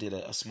also did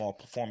a small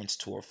performance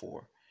tour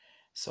for.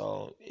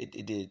 So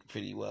it did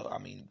pretty well.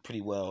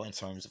 Pretty well in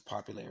terms of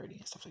popularity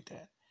and stuff like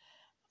that.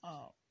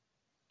 All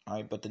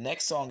right, but the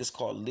next song is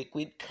called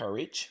Liquid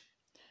Courage.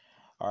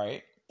 All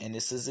right, and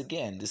this is the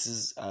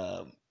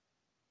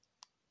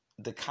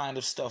kind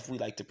of stuff we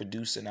like to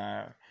produce in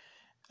our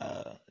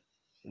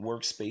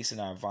workspace, in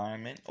our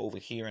environment over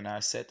here in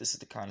our set. This is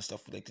the kind of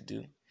stuff we like to do.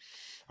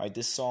 All right,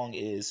 this song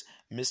is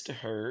Mr.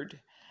 Hurd.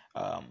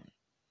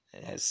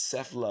 It has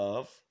Seth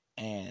Love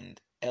and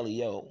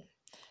Leo.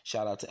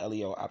 Shout out to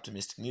Leo,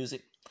 Optimistic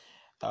Music.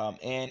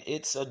 And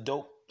it's a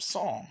dope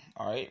song.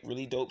 All right,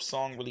 really dope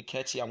song, really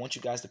catchy. I want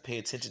you guys to pay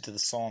attention to the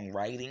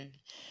songwriting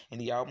in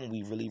the album.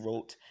 We really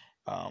wrote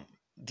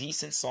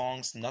decent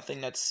songs,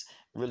 nothing that's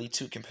really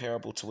too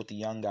comparable to what the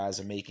young guys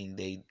are making.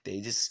 They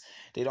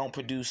don't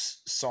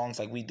produce songs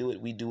like we do it.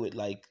 We do it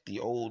like the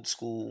old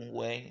school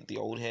way, the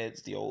old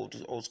heads, the old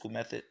school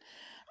method.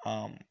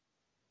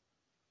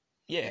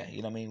 Yeah,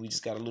 you know what I mean? We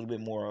just got a little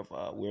bit more of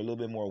we're a little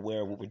bit more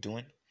aware of what we're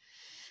doing.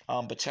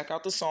 But check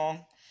out the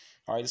song.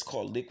 All right, it's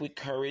called Liquid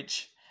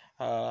Courage.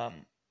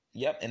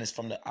 Yep, and it's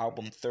from the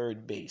album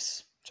Third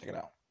Base. Check it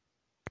out.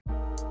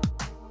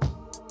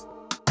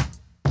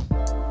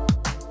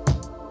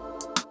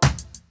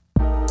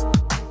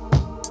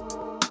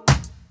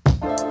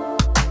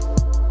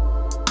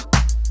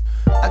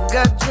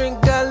 Got drink,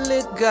 got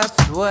lit, got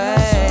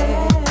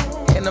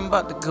swag, and I'm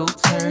about to go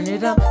turn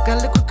it up.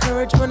 Got liquid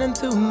courage running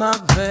through my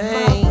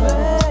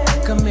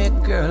veins. Come here,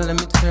 girl, let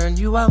me turn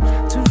you out.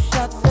 2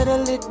 shots at a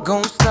lick,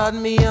 gon' start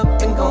me up,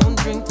 and gon'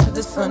 drink till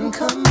the sun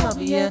come up.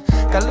 Yeah,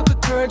 got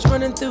liquid courage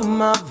running through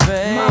my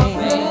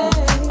veins.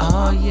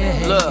 Oh yeah.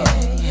 Look.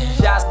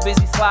 Shots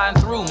busy sliding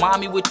through,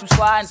 mommy, what you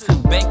sliding to?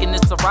 Banking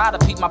this Serrata,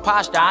 peep my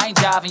posture, I ain't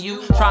jiving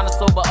you. Trying to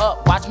sober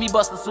up, watch me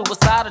bust a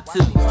suicide or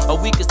 2. Or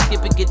we could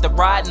skip it, get the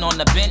riding on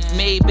the bench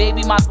made.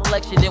 Baby, my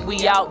selection, then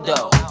we out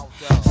though.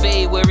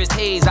 Fade where it's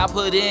haze, I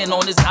put in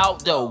on this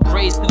outdoor.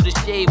 Grace through the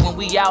shade when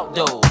we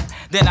outdoors.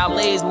 Then I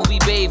lays when we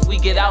bathe, we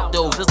get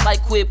outdoors. Just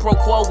like quid pro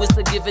quo, it's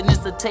a give and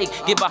it's a take.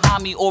 Get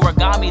behind me,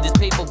 origami, this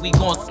paper, we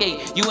gon'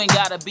 skate. You ain't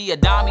gotta be a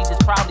dummy, just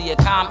probably a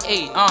com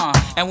 8.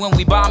 And when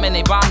we bombin',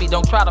 they bomb me,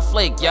 don't try to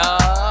flake,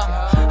 y'all.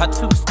 A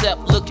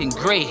 2-step looking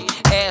great.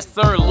 Ass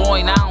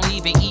sirloin, I don't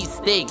even eat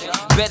steak.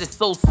 Bet it's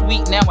so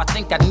sweet, now I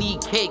think I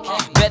need cake.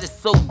 Bet it's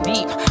so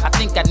deep, I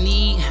think I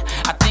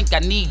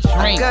need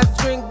drink. I got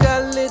drink,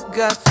 got lit,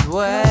 got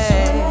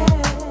swag,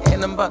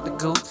 and I'm about to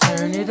go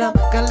turn it up.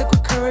 Got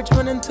liquid courage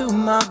running through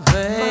my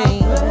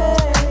veins.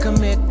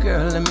 Come here,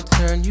 girl, let me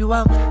turn you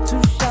out.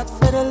 2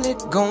 shots at a lick,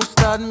 gon'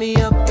 start me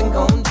up, and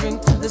gon'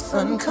 drink till the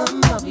sun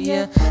come up.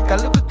 Yeah,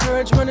 got liquid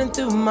courage running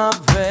through my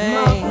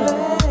veins.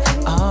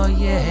 Oh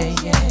yeah,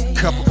 yeah.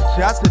 Couple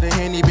shots to the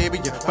Henny, baby.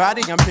 Your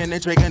body I'm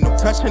penetrating, no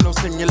touching, no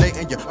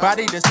stimulating. Your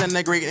body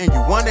disintegrating,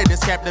 you wanted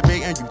this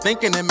captivating. You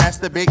thinking and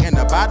masturbating.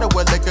 The bottle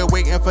with liquor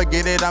waiting,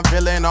 forget it, I'm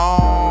feeling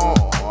on.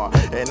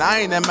 And I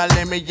ain't at my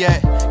limit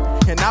yet.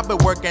 And I've been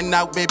working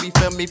out, baby,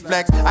 feel me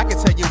flex. I can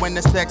tell you when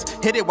the sex,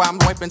 hit it while I'm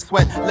wiping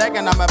sweat.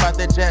 Legging, I'm about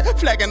to jet.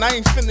 Flagging, I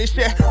ain't finished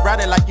yet.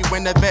 Ride it like you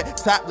in the vet,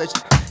 topless.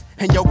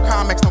 And your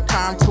comics, I'm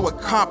trying to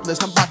accomplish.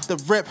 I'm about to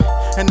rip,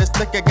 and this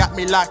liquor got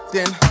me locked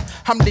in.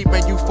 I'm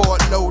leaving you for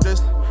a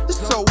Lotus. It's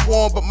so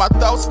warm, but my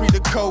thoughts be the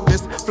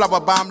coldest. Flower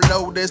bomb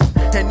Lotus,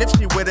 and if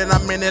she with it,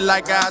 I'm in it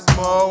like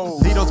Osmo.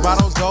 Leave those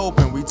bottles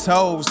open, we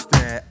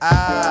toasted.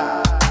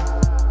 I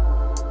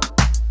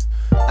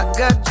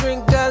got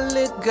drink, got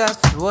lit, got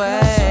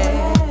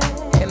swag,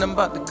 and I'm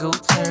about to go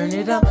turn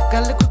it up.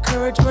 Got liquid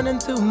courage running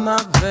through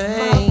my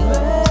veins.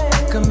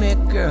 Come here,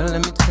 girl,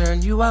 let me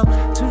turn you out.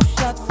 2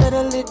 shots of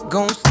the lick,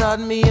 gon' start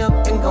me up,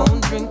 and gon'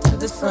 drink till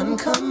the sun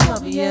come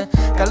up, yeah.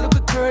 Got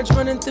liquid courage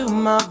running through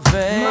my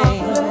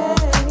veins.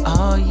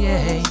 Oh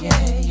yeah,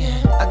 yeah,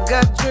 yeah. I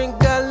got drink,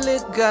 got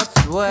lit, got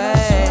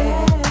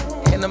swag,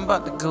 and I'm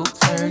about to go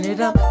turn it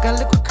up. Got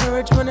liquid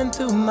courage running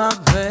through my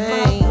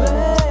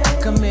veins.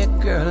 Come here,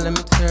 girl, let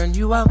me turn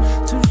you out.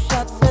 2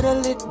 shots of the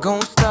lick,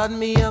 gon' start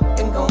me up,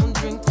 and gon'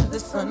 drink till the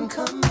sun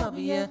come up,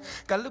 yeah.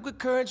 Got liquid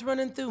courage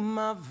running through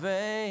my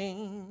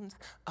veins.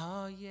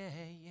 Oh yeah,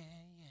 yeah, yeah.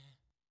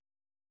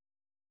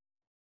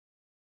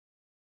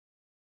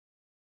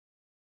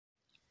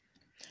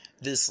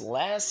 This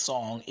last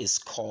song is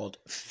called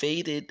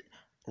Faded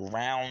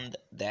Round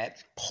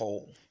That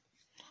Pole.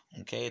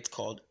 Okay, it's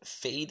called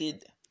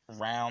Faded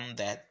Round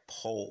That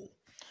Pole.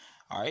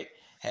 Alright,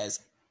 has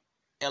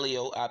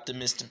Elio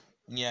Optimist,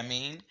 you know what I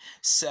mean?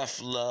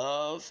 Seth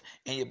Love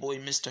and your boy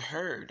Mr.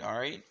 Hurd.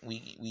 Alright,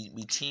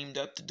 we teamed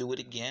up to do it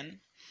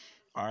again.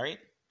 Alright,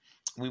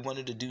 we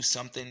wanted to do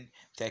something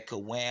that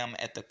could wham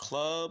at the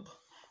club,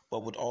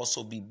 but would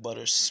also be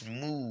butter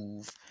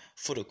smooth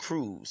for the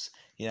cruise.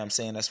 You know what I'm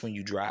saying? That's when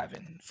you're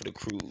driving for the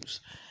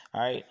cruise.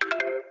 Alright,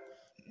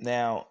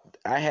 now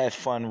I had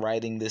fun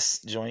writing this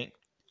joint.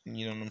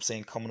 You know what I'm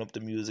saying? Coming up with the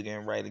music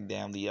and writing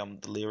down the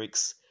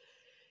lyrics.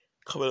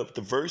 Coming up with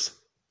the verse.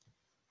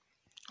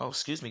 Oh,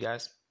 excuse me,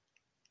 guys.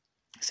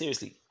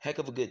 Seriously, heck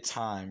of a good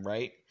time,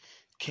 right?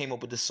 Came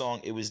up with the song.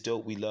 It was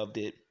dope. We loved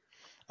it.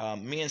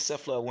 Me and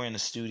Seth Love were in the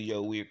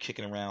studio. We were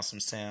kicking around some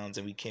sounds,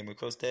 and we came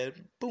across that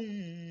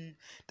boom,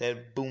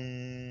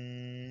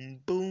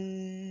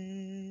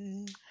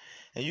 boom.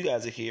 And you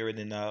guys are hearing,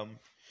 and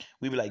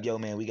we were like, yo,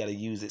 man, we got to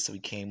use it. So we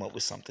came up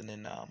with something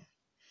and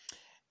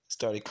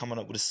started coming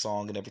up with a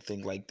song and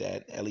everything like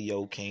that.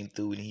 Elio came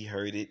through, and he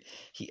heard it.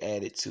 He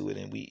added to it,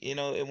 and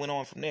it went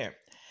on from there.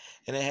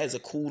 And it has a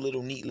cool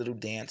little, neat little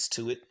dance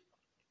to it.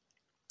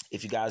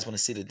 If you guys want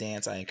to see the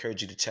dance, I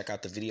encourage you to check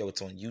out the video.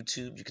 It's on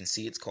YouTube. You can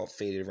see it's called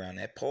Faded Around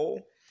That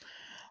Pole.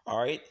 All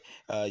right.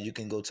 You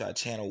can go to our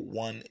channel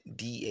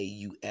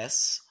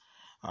 1DAUS.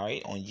 All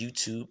right. On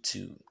YouTube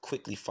to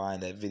quickly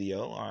find that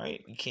video. All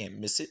right. You can't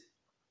miss it.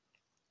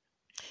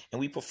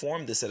 And we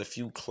performed this at a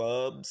few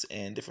clubs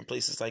and different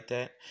places like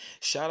that.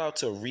 Shout out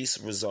to Reese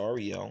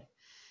Rosario.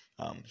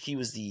 He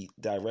was the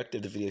director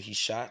of the video he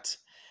shot.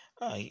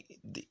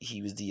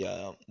 He was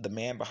the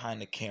man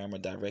behind the camera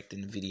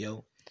directing the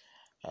video.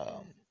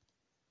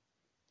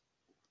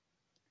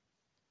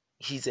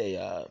 He's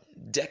a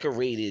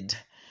decorated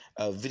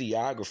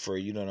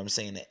videographer, you know what I'm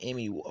saying, an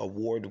Emmy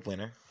Award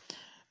winner.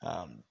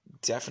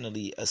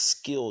 Definitely a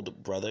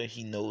skilled brother.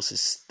 He knows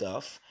his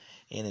stuff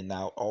in and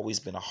out. Always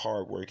been a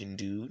hard-working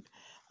dude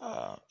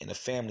and a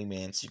family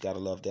man, so you gotta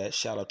love that.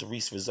 Shout out to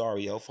Reese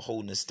Rosario for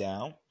holding us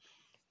down.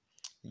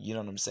 You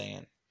know what I'm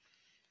saying?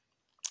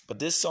 But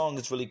this song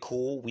is really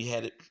cool.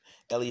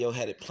 Elio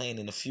had it playing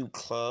in a few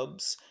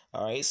clubs.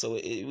 All right, so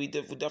we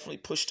definitely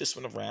pushed this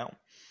one around.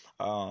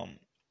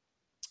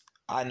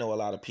 I know a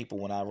lot of people,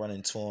 when I run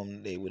into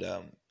them, they would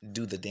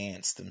do the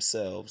dance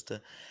themselves.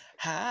 The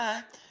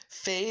high,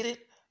 faded,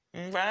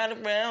 right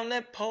around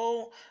that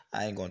pole.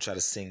 I ain't going to try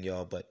to sing,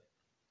 y'all, but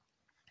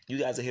you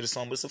guys will hear the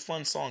song. But it's a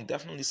fun song.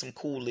 Definitely some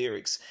cool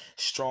lyrics,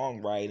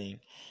 strong writing.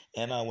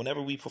 And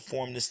whenever we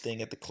perform this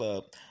thing at the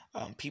club,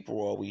 people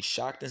were always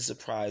shocked and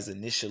surprised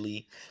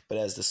initially, but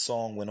as the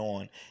song went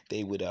on,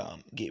 they would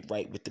get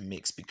right with the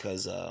mix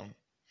because,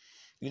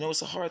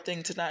 it's a hard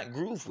thing to not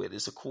groove with.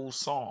 It's a cool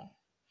song.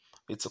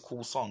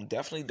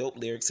 Definitely dope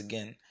lyrics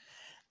again.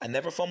 I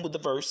never fumbled the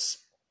verse.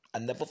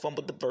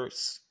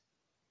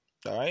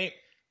 All right?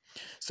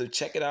 So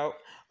check it out.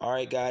 All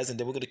right, guys, and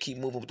then we're going to keep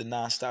moving with the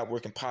Non-Stop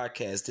Working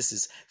Podcast. This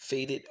is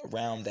Faded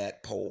Around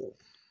That Pole.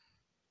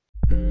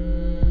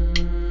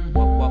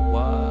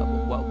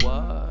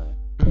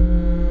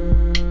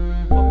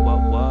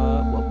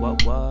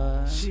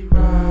 She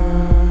ride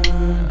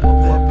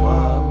that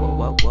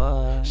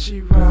pole.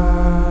 She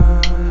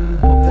ride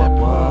that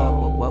pole.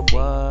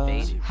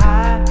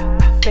 High,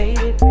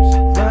 faded,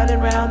 running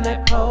around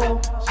that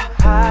pole.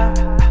 High,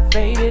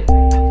 faded,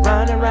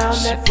 running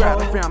around that pole.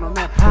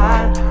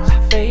 High,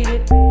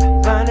 faded,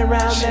 running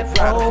around that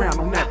pole.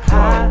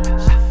 High,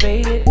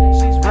 faded,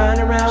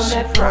 running around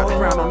that pole.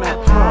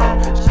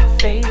 High,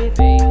 faded,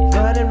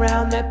 running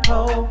around that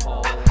pole.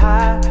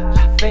 High,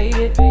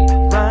 faded,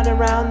 running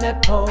around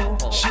that pole.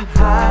 She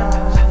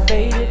high,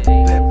 faded,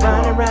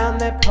 running around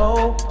that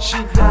pole. She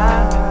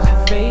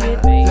high,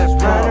 faded,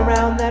 running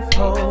around that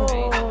pole.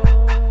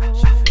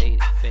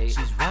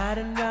 She's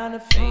riding around the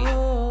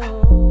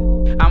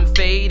pole. I'm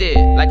faded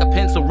like a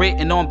pencil pencil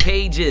written on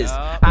pages.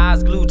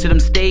 Eyes glued to them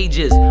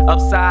stages,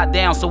 upside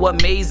down, so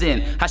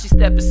amazing. How she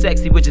stepping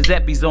sexy with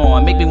Giuseppe's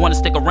on. Make me wanna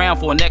stick around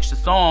for an extra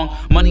song.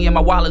 Money in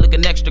my wallet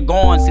looking extra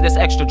gone. See, that's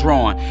extra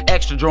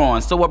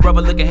drawn. So a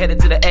brother looking headed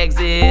to the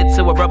exit.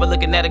 So a brother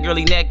looking at a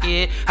girlie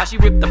naked. How she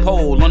ripped the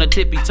pole on her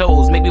tippy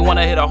toes. Make me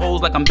wanna hit her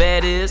hoes like I'm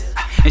baddest.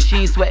 And she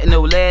ain't sweating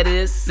no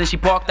lettuce. And she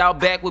parked out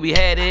back where we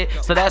had it.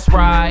 So that's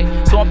right.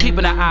 So I'm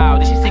peeping her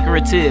out. Is she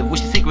secretive? What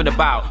she secret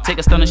about? Take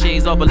her stunning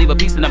shades off, but leave a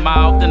piece in the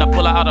mouth. Then I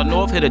pull her out of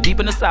north, hit her deep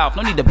in the south.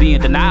 No need to be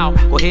in denial.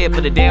 Go ahead,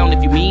 put it down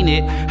if you mean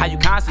it. How you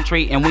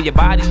concentrate and when your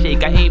body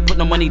shake. I ain't put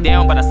no money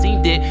down, but I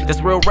seen it.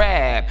 That's real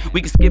rap.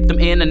 We can skip them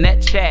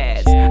internet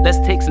chats. Let's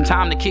take some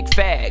time to kick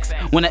facts.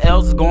 When the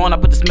L's is gone, I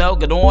put the smell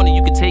good on, and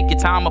you can take your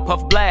time or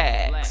puff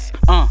blacks.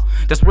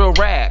 That's real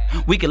rap.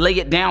 We can lay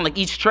it down like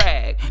each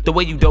track. The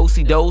way you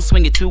do-si-do,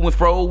 swing it to and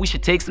fro. We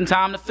should take some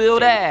time to feel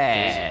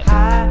that.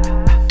 High,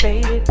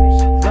 faded,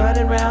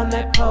 running around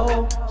that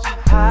pole.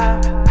 High,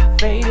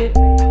 faded,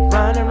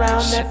 running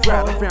around that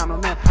pole.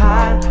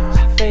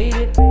 High,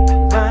 faded,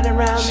 running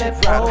around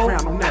that pole.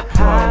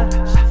 High,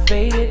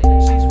 faded,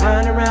 she's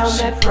running around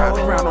that pole.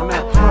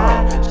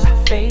 High,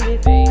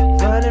 faded,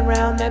 running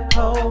around that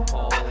pole.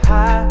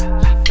 High,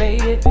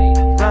 faded,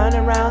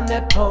 running around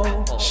that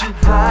pole. She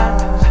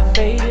high,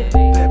 faded,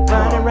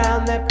 running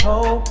around that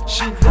pole.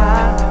 She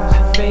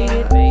high,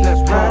 faded,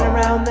 running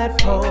around that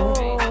pole.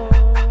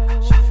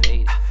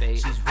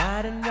 She's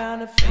riding around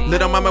the field.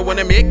 Little mama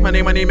wanna make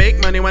money, money, make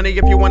money, money.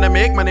 If you wanna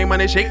make money,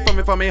 money, shake for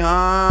me,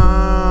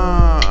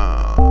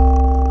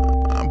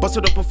 Bust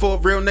it up before a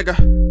real nigga.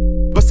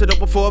 Bust it up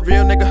before a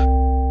real nigga.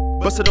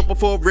 Bust it up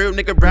before a real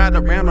nigga ride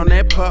around on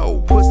that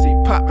pole. Pussy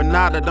popping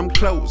out of them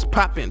clothes,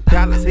 popping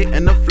dollars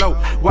hitting the flow.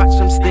 Watch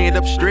them stand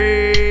up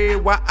straight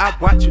while I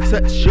watch you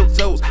touch your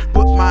toes.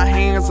 Put my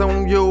hands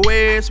on your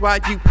ass while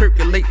you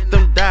percolate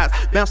them dials.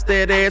 Bounce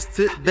that ass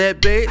to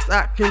that bass.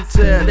 I can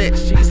tell that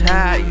she's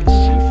high and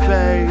she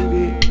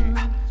faded.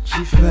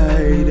 She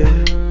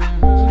faded,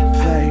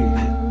 faded.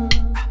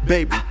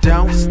 Baby,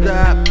 don't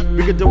stop.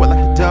 We can do it like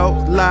a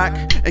dope lock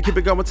and keep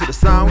it going till the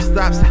song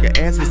stops. Take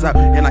your asses out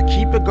and I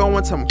keep it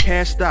going till I'm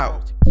cashed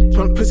out.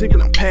 From pussy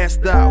till I'm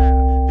passed out.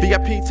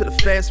 VIP to the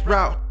fast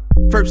route.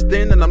 First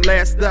in and I'm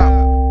last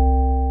out.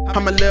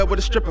 I'm in love with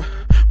a stripper.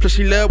 Plus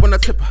she love when I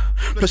tip her.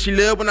 Plus she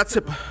love when I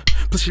tip her.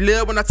 Plus she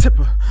love when I tip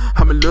her.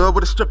 I'm in love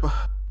with a stripper.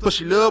 Plus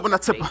she love when I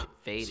tip her.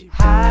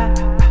 High,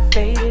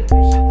 faded,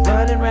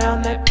 running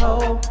around that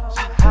pole.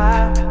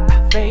 High,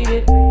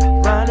 faded,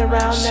 running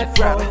around that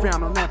pole.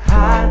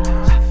 High,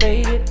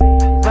 faded,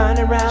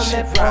 running around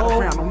that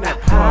pole.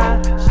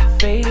 High,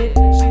 faded,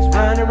 she's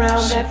running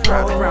around that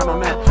pole.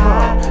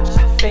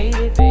 High,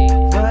 faded,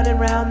 running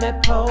around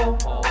that pole.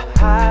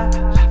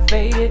 High,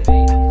 faded,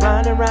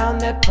 running around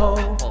that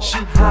pole. She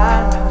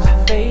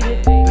high,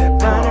 faded,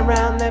 running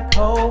around that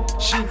pole.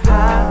 She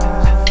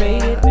high,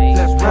 faded,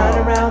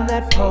 running around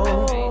that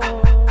pole.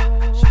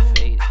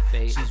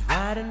 She's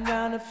riding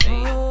around the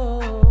pole.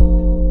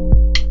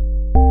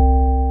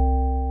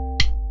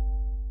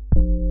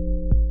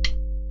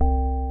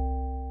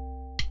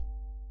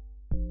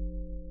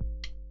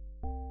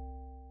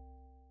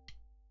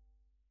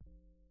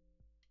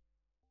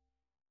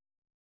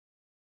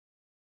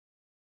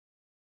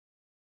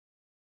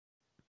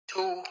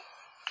 Two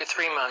to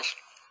 3 months,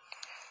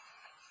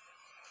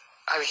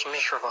 I was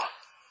miserable.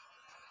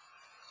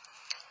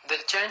 The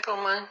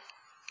gentleman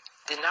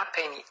did not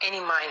pay me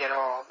any mind at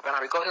all. When I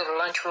would go to the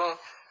lunchroom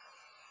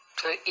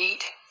to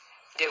eat,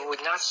 they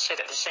would not sit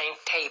at the same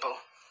table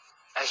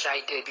as I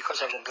did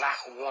because of the black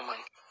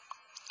woman.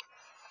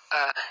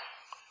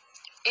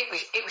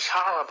 It was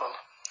horrible.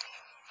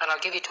 And I'll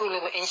give you two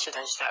little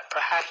incidents that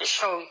perhaps it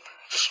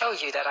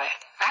shows you that I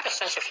have a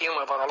sense of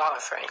humor about a lot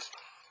of things.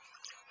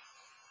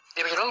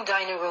 There was a little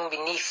dining room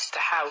beneath the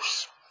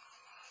house,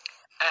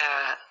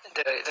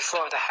 the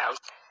floor of the house,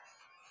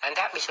 and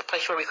that was the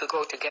place where we could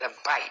go to get a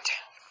bite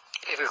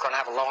if we were going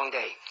to have a long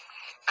day.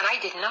 And I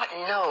did not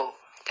know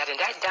that in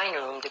that dining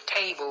room, the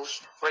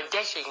tables were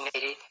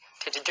designated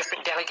to the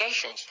different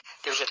delegations.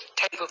 There was a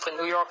table for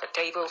New York, a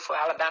table for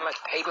Alabama,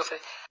 a table for...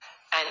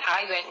 And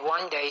I went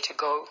one day to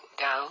go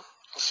down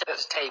and sit at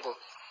the table.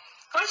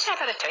 I sat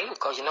at a table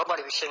because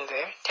nobody was sitting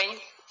there, 10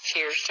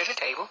 chairs to the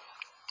table.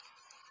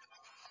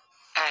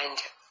 And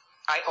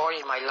I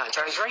ordered my lunch.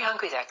 I was very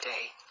hungry that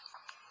day.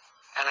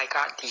 And I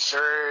got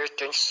dessert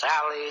and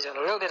salads and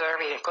a little bit of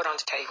everything put on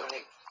the table.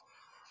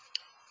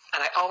 And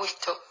I always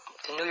took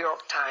the New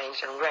York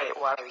Times and read it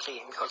while I was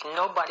eating because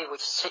nobody would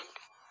sit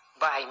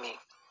by me.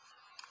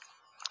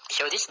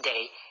 So this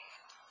day,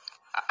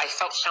 I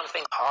felt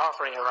something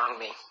hovering around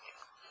me.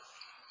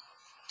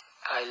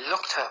 I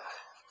looked up,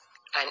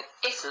 and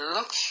if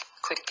looks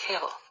could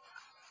kill,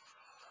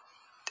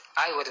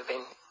 I would have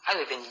been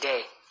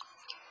dead.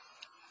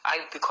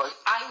 Because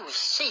I was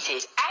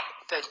seated at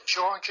the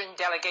Georgian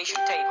delegation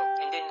table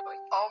and didn't know it.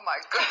 Oh my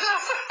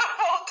goodness,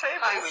 all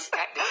tables. I was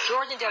at the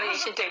Georgian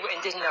delegation table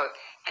and didn't know it.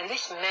 And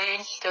this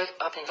man stood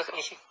up and looked at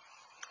me and said,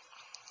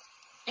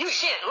 "You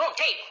sit at the wrong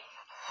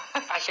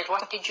table." I said,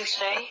 "What did you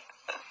say?"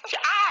 He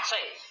said, "I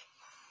say."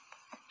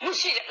 You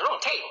see that long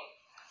table?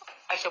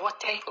 I said, what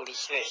table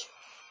is this?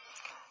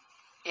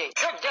 Yeah,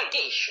 drug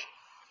delegation.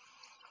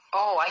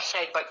 Oh, I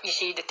said, but you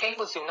see, the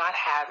tables do not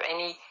have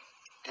any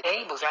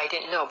labels. I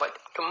didn't know, but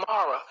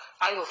tomorrow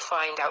I will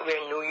find out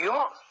where New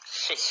York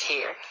sits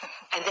here,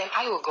 and then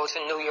I will go to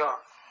New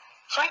York.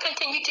 So I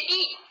continued to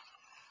eat.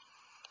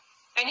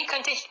 And he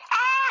continued,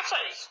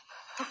 says,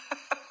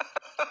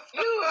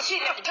 you see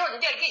that the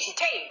Jordan delegation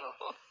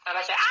table. And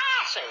I said,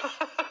 says,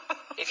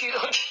 if you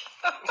don't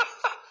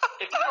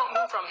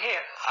move from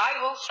here,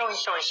 I will so and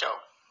so and so.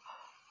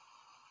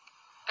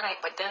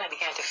 But then I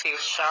began to feel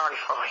sorry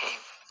for him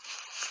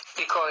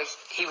because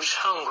he was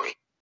hungry.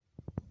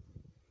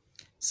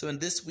 So in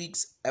this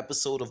week's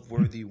episode of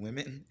Worthy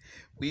Women,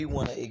 we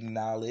want to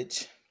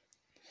acknowledge,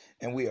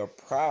 and we are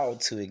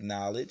proud to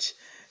acknowledge,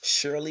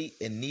 Shirley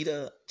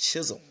Anita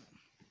Chisholm.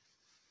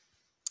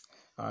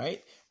 All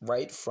right,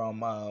 right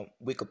from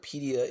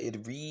Wikipedia,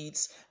 it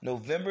reads,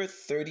 November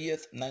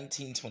 30th,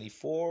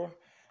 1924,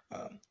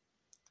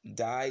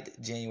 died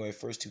January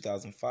 1st,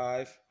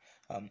 2005.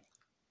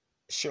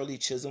 Shirley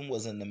Chisholm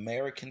was an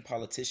American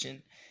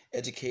politician,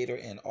 educator,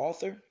 and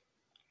author.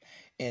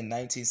 In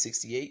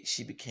 1968,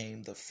 she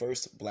became the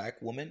first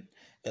black woman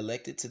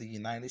elected to the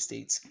United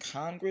States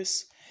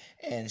Congress,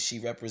 and she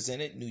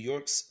represented New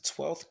York's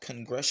 12th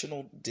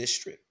Congressional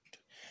District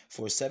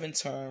for 7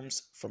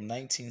 terms from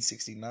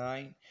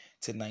 1969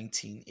 to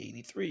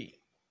 1983.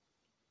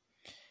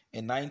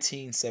 In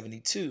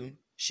 1972,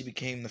 she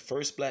became the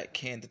first black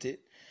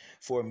candidate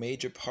for a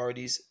major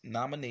party's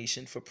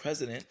nomination for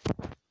president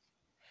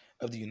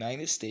of the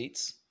United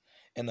States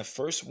and the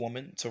first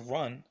woman to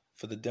run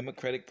for the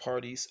Democratic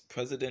Party's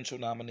presidential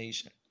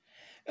nomination,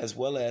 as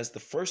well as the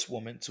first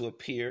woman to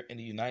appear in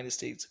the United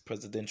States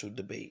presidential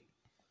debate.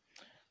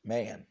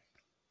 Man,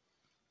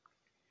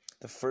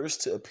 the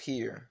first to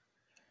appear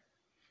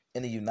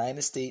in the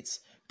United States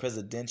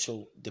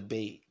presidential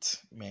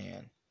debate,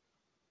 man.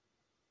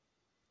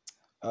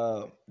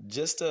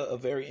 Just a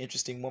very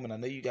interesting woman. I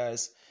know you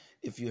guys,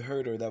 if you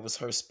heard her, that was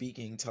her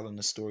speaking, telling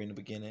the story in the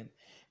beginning,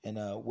 and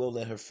we'll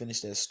let her finish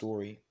that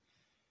story.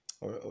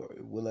 Or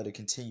we'll let her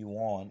continue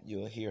on.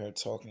 You'll hear her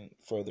talking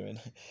further in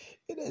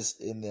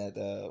that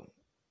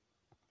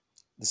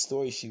the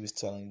story she was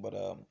telling. But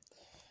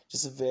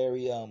just a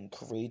very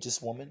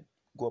courageous woman.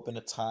 Grew up in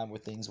a time where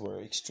things were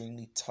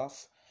extremely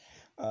tough,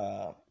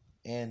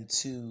 and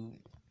to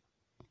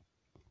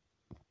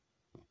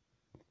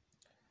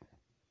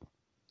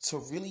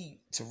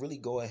really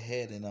go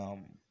ahead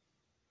and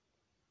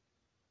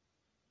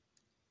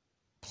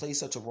play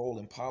such a role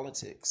in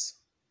politics.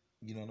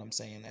 You know what I'm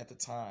saying? At the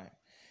time.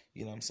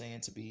 You know what I'm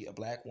saying? To be a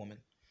black woman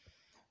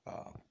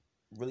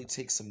really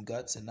takes some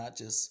guts, and not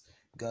just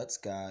guts,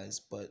 guys,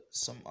 but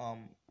some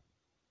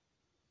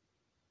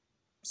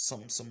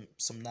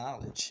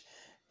knowledge.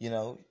 You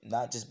know,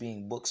 not just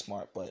being book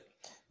smart, but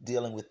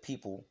dealing with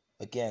people.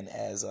 Again,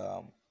 as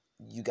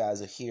you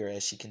guys are here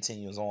as she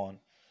continues on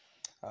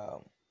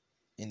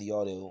in the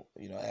audio.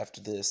 You know,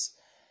 after this,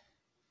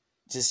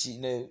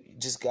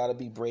 just gotta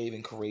be brave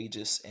and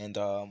courageous and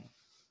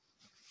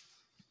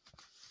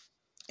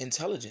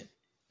intelligent.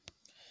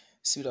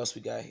 See what else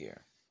we got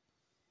here.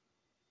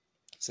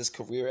 It says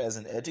career as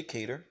an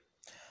educator.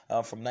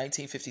 From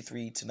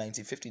 1953 to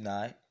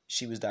 1959,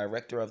 she was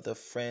director of the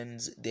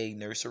Friends Day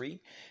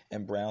Nursery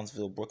in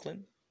Brownsville,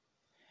 Brooklyn,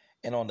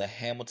 and on the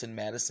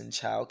Hamilton-Madison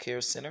Child Care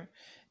Center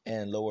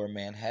in Lower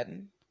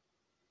Manhattan.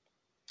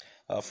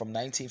 From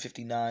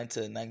 1959 to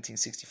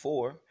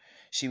 1964,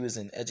 she was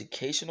an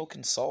educational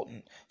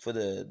consultant for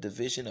the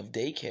Division of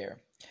Daycare.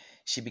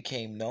 She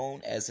became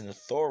known as an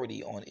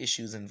authority on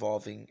issues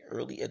involving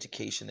early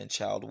education and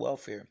child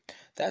welfare.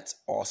 That's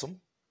awesome.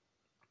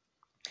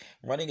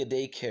 Running a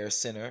daycare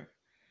center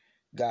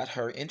got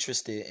her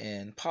interested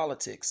in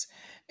politics,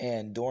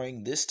 and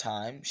during this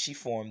time, she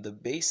formed the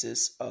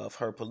basis of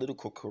her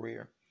political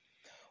career,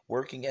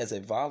 working as a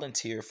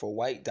volunteer for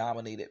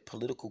white-dominated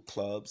political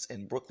clubs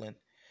in Brooklyn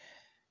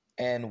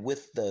and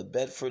with the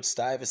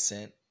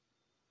Bedford-Stuyvesant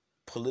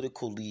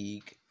Political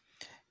League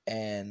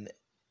and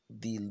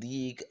the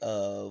League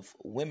of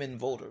Women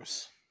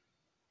Voters.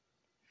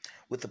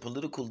 With the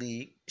Political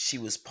League, she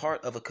was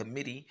part of a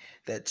committee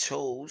that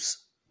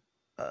chose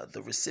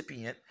the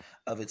recipient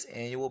of its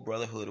annual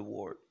Brotherhood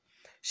Award.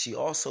 She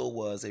also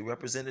was a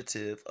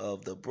representative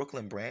of the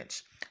Brooklyn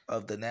branch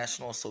of the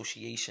National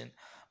Association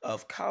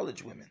of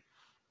College Women.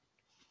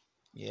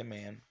 Yeah,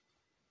 man.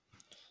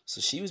 So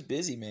she was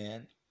busy,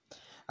 man.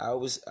 I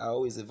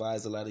always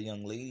advise a lot of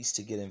young ladies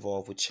to get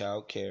involved with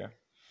child care.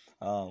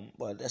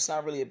 But that's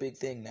not really a big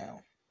thing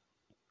now.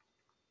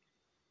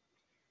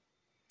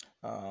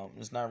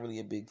 It's not really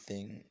a big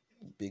thing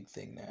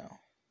now.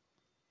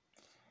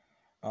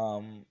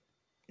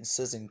 It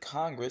says in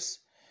Congress,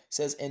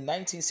 says in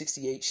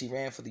 1968 she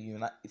ran for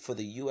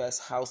the U.S.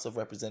 House of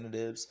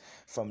Representatives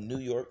from New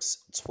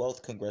York's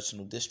 12th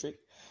Congressional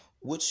District,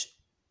 which,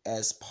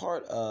 as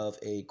part of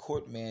a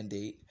court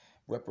mandate,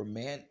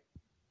 reappropriament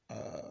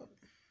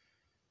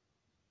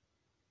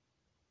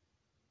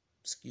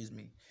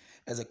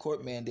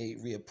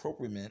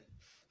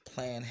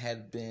plan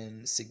had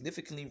been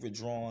significantly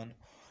redrawn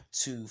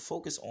to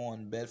focus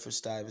on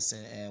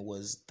Bedford-Stuyvesant and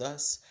was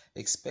thus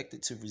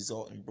expected to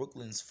result in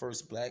Brooklyn's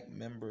first black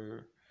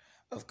member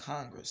of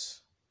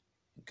Congress.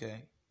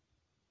 Okay.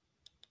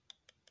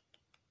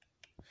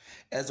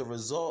 As a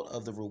result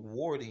of the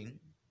redrawing,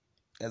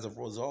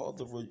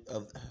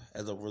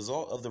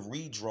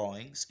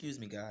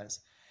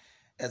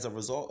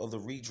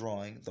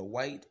 the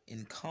white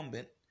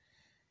incumbent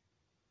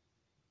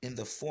in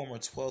the former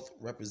 12th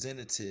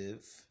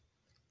representative,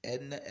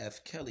 Edna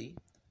F. Kelly,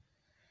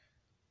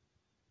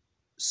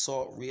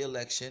 sought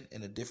re-election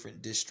in a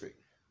different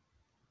district.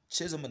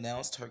 Chisholm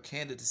announced her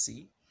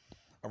candidacy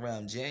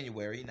around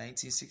January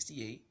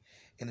 1968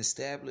 and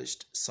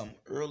established some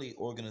early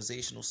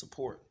organizational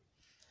support.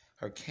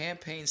 Her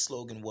campaign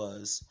slogan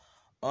was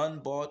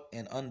 "Unbought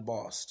and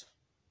Unbossed."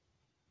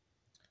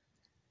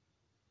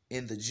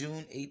 In the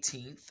June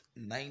 18,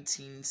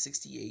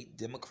 1968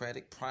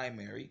 Democratic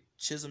primary,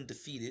 Chisholm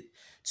defeated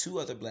two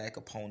other black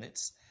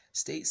opponents,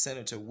 State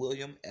Senator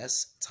William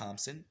S.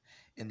 Thompson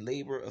and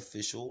labor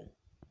official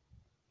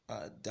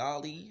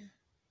Dolly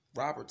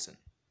Robertson.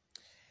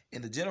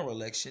 In the general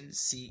election,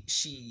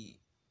 she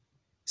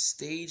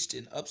staged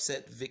an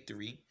upset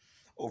victory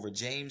over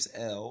James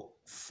L.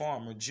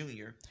 Farmer,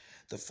 Jr.,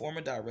 the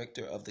former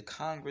director of the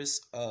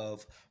Congress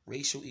of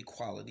Racial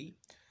Equality,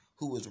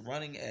 who was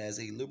running as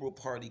a Liberal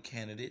Party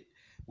candidate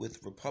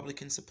with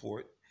Republican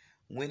support,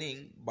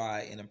 winning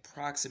by an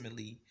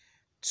approximately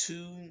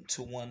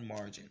 2-1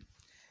 margin.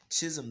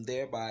 Chisholm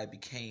thereby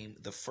became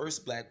the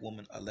first black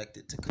woman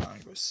elected to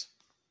Congress.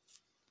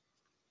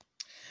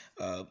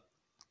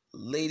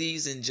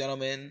 Ladies and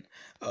gentlemen,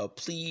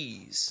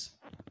 please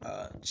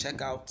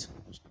check out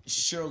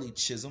Shirley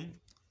Chisholm.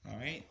 All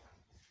right.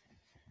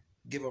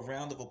 Give a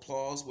round of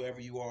applause wherever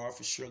you are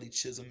for Shirley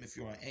Chisholm. If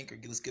you're on Anchor,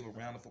 let's give a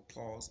round of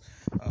applause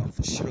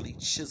for Shirley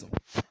Chisholm.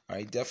 All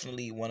right,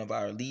 definitely one of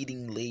our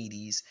leading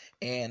ladies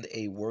and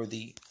a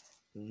worthy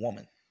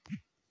woman.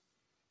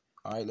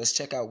 All right, let's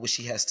check out what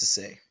she has to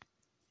say.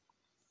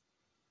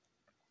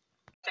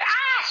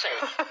 I say,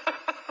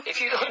 if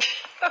you don't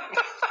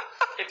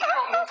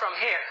move from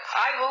here,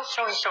 I will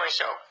so and so and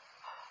so.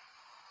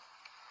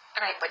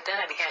 But then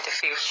I began to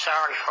feel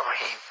sorry for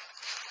him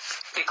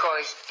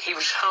because he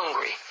was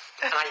hungry.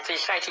 And I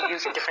decided to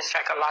use a different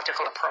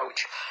psychological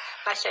approach.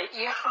 And I said,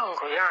 "You're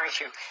hungry, aren't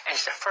you?" And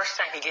it's the first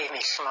time he gave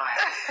me a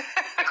smile.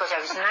 Because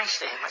I was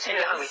nice to him. I said,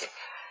 "You're hungry."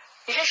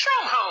 He said, "Sure,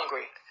 I'm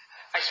hungry."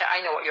 I said,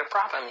 "I know what your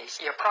problem is.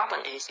 Your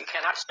problem is you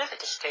cannot sit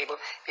at this table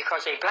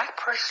because a black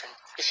person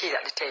is seated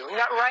at the table. Isn't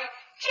that right?"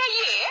 He said,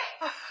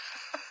 "Yeah."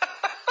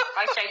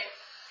 I said,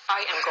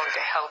 "I am going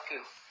to help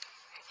you.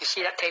 You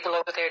see that table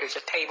over there?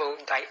 There's a table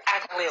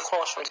diagonally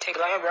across from the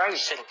table where I was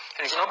sitting,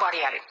 and there's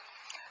nobody at it."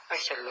 I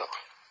said, "Look.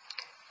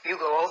 You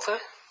go over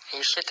and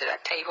you sit to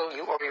that table,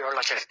 you order your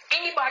lunch. And if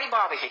anybody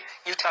bothers you,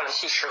 you tell them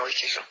she's Shirley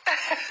Chisholm."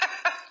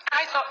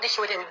 I thought this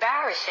would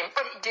embarrass him,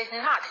 but it did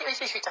not.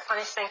 This is the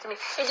funniest thing to me.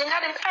 It did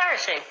not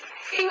embarrass him.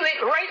 He went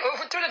right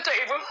over to the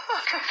table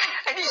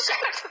and he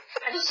sat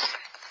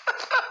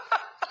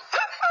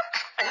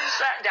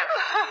down.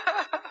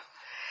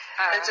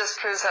 It just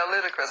proves how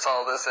ludicrous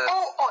all this is.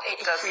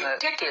 It's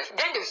ridiculous.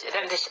 It?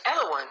 Then this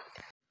other one.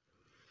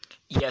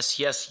 Yes,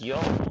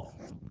 yo.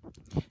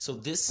 So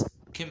this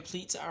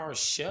completes our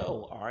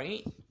show, all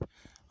right?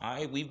 All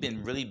right, we've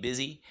been really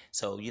busy.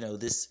 So,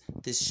 this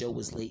show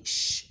was late.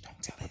 Shh,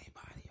 don't tell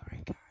anybody, all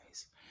right,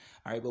 guys?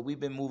 All right, but we've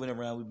been moving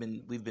around.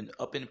 We've been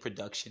up in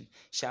production.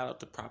 Shout out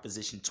to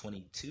Proposition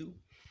 22.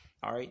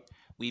 All right?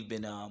 We've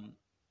been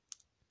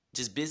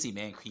just busy,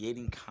 man,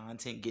 creating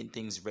content, getting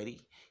things ready.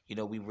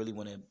 We really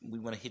want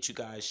to hit you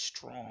guys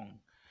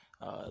strong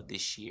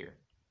this year.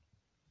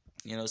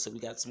 So we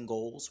got some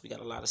goals. We got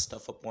a lot of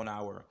stuff up on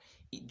our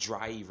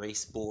dry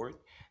erase board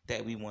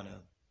that we want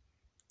to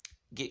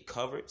get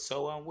covered.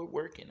 So we're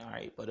working, all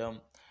right. But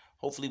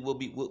hopefully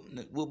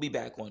we'll be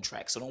back on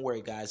track. So don't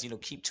worry, guys.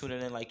 Keep tuning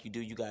in like you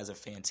do. You guys are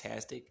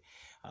fantastic.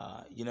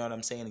 You know what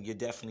I'm saying? And you're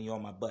definitely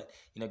on my butt.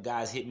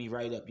 Guys hit me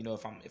right up.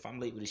 If I'm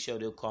late with the show,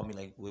 they'll call me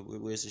like,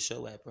 "Where's the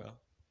show at, bro?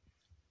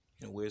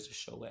 Where's the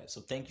show at?"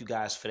 So thank you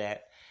guys for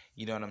that.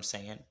 You know what I'm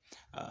saying?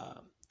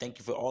 Thank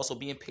you for also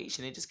being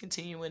patient and just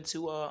continuing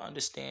to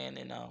understand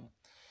and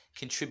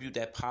contribute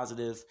that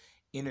positive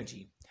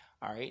energy.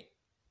 All right.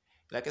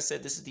 Like I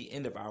said, this is the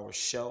end of our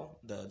show,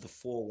 the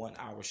 4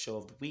 1-hour show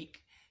of the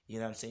week. You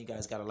know what I'm saying? You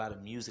guys got a lot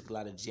of music, a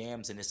lot of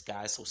jams in this,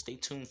 guys. So stay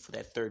tuned for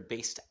that Third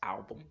Based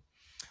album.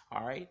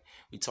 All right.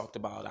 We talked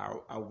about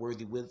our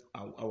worthy woman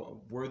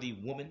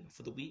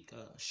for the week,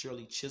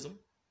 Shirley Chisholm.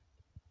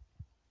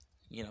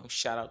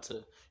 Shout out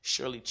to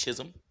Shirley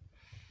Chisholm.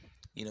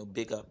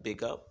 Big up.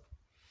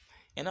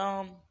 And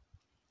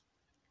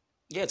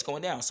it's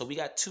going down. So we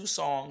got 2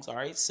 songs, all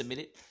right,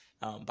 submitted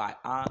by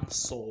On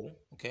Soul.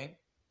 Okay.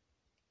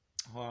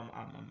 I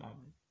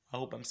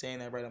hope I'm saying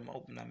that right. I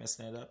hope I'm not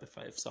messing that up.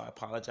 If so, I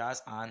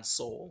apologize. On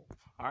Soul.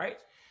 All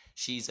right.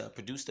 She's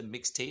produced a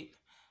mixtape,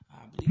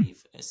 I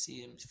believe. Let's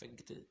see if I can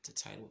get the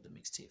title of the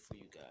mixtape for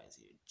you guys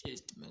here.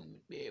 Just a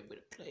moment. Be able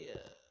to play.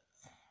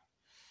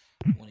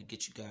 I want to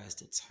get you guys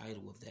the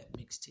title of that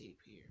mixtape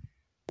here.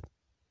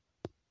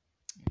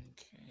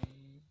 Okay.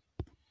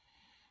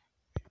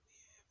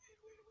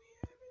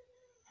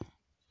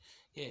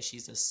 Yeah,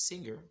 she's a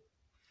singer,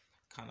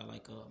 kind of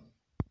like a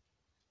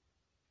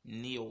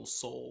neo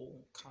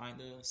soul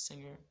kind of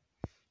singer.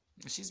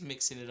 She's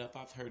mixing it up.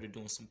 I've heard her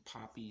doing some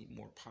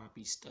more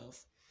poppy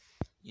stuff.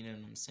 You know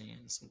what I'm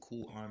saying? Some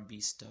cool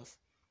R&B stuff.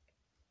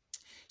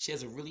 She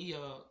has a really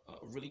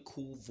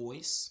cool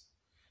voice.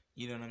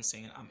 You know what I'm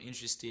saying? I'm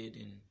interested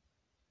in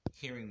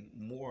hearing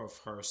more of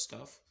her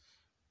stuff.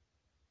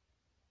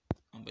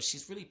 But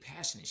she's really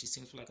passionate. She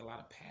seems like a lot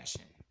of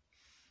passion.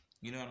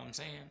 You know what I'm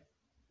saying?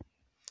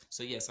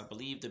 So yes, I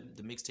believe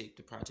the mixtape,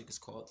 the project is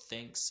called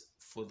Thanks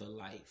for the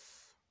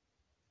Life.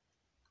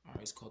 All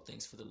right, it's called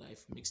Thanks for the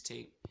Life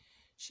mixtape.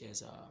 She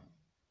has, I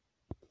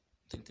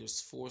think there's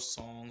 4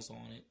 songs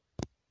on it.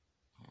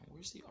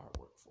 Where's the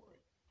artwork for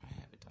it? I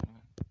have it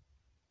down.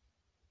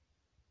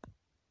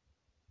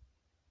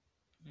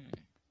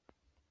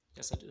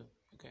 Yes, I do.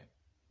 Okay.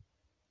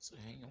 So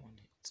hang on.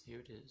 Here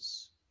it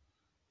is.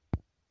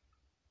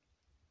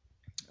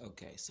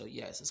 Okay, so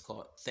yes, it's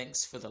called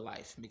Thanks for the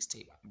Life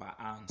mixtape by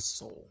On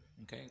Soul.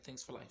 Okay,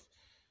 Thanks for Life.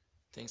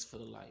 Thanks for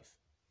the Life.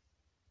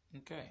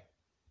 Okay.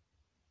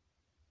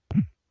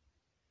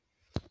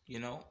 You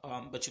know,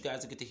 but you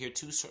guys will get to hear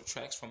 2 short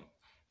tracks from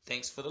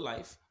Thanks for the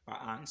Life by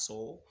On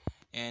Soul.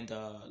 And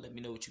let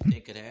me know what you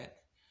think of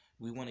that.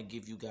 We want to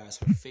give you guys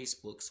her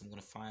Facebook, so I'm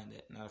going to find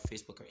it. Not her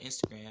Facebook, her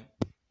Instagram.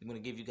 I'm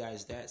going to give you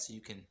guys that so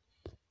you can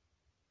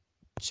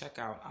check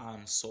out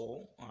On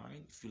Soul. All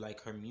right, if you like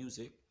her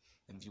music.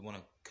 If you want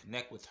to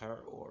connect with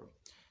her or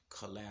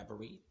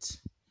collaborate.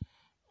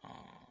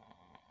 All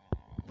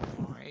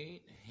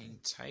right. Hang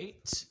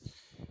tight.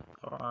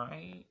 All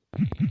right.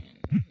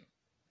 And,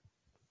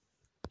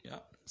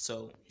 yep.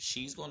 So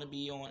she's going to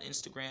be on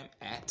Instagram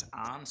at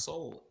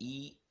OnSoul.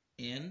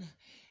 ENHANSOUL.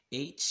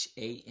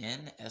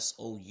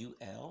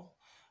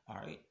 All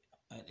right.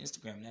 At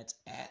Instagram, that's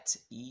at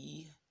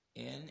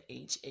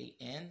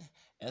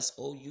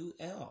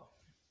ENHANSOUL.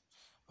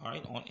 All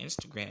right, on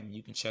Instagram,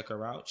 you can check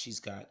her out. She's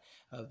got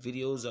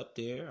videos up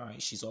there. All right,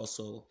 she's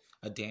also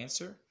a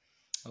dancer.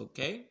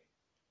 Okay,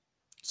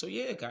 so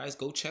yeah, guys,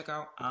 go check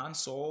out On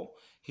Soul.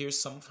 Here's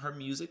some of her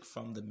music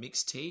from the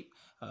mixtape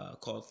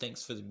called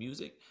 "Thanks for the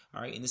Music."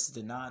 All right, and this is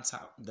the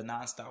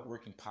non-stop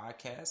working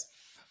podcast.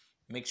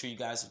 Make sure you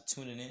guys are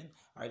tuning in.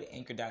 All right,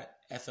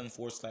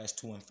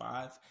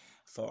 anchor.fm/215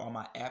 for all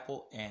my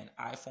Apple and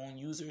iPhone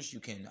users. You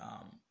can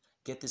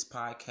get this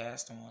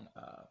podcast on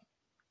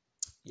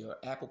your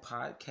Apple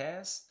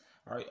Podcasts.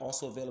 All right,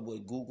 also available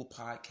at Google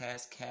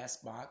Podcasts,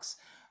 Castbox,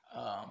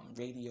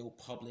 Radio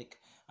Public,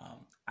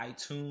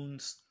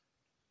 iTunes,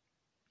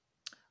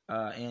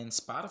 and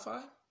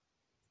Spotify.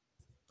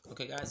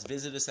 Okay, guys,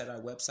 visit us at our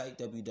website,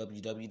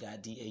 www.daus.me.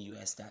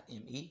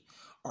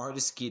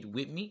 Artists Get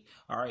With Me.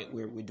 All right,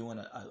 we're doing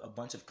a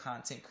bunch of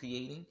content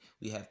creating.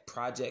 We have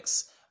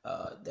projects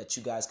that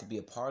you guys could be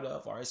a part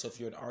of. All right, so if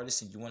you're an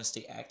artist and you want to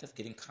stay active,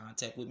 get in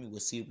contact with me. We'll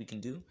see what we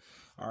can do.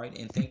 All right,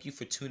 and thank you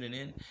for tuning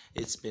in.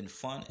 It's been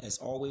fun as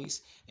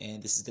always,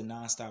 and this is the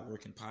Non-Stop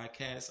Working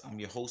Podcast. I'm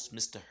your host,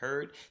 Mr.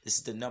 Hurd. This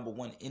is the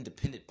 #1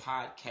 independent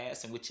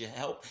podcast, and with your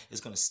help,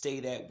 it's going to stay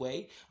that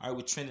way. All right,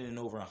 we're trending in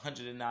over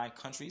 109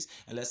 countries,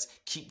 and let's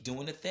keep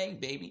doing the thing,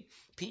 baby.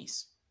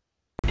 Peace.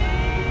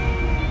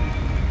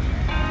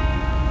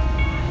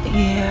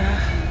 Yeah.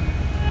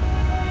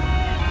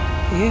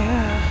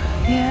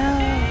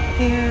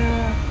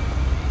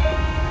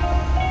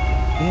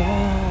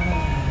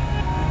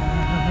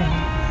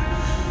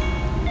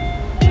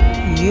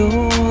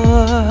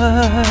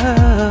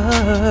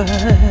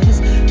 Yours,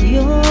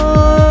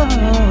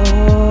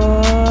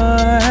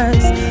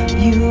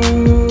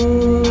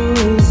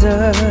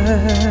 user,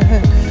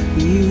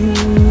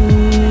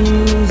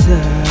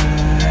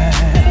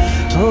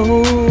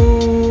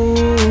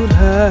 hold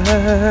her,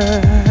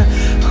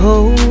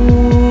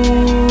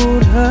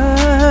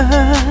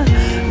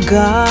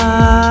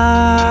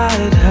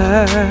 guide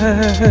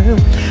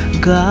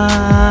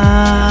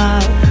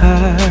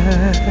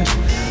her,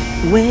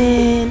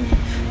 when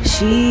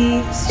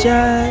she's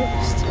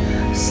just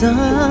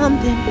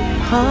something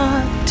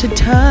hard to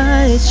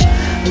touch,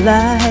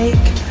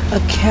 like a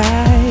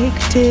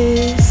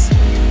cactus.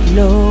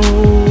 No,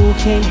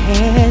 can't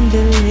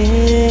handle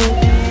it.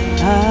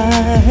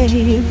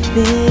 I've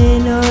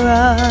been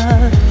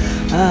rough,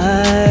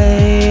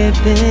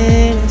 I've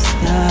been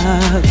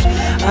stopped,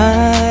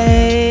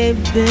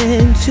 I've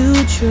been too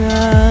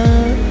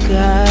drunk,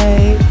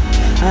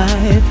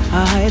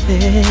 I've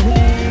been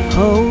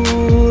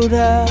hold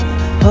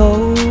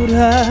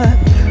her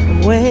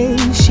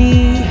when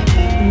she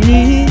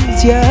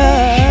needs you.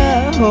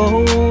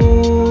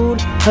 Hold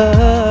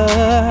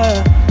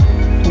her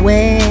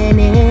when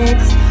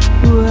it's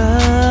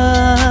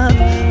rough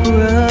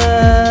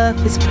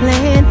is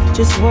planned.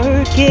 Just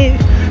work it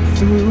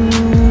through.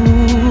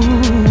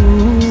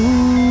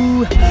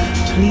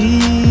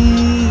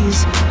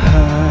 Please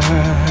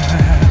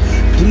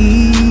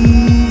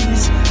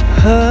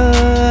her,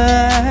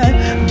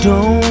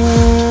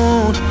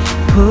 don't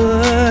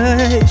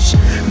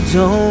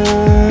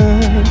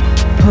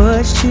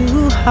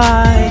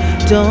high.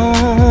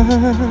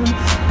 Don't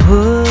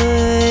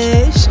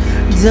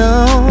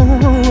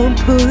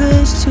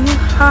push too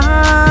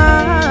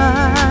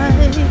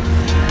high.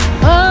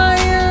 I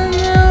am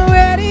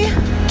ready.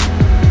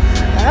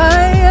 I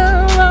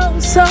am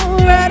so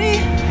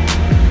ready.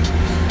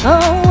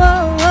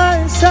 Oh,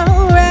 I'm so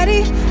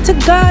ready to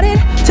got it,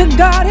 to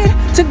got it,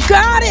 to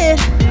got it.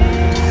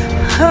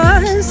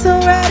 I'm so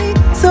ready,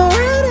 so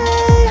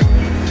ready.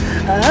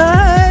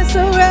 I'm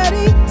so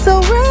ready, so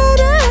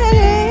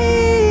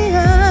ready.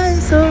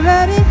 I'm so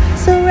ready,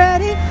 so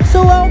ready.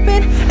 So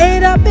open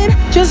it up and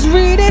just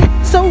read it.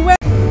 So ready.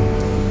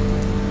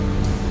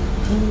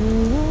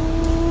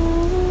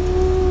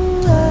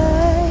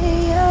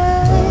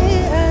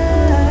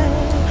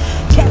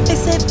 Cafe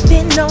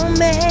sipping on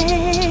me.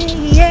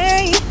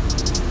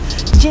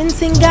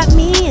 Ginseng got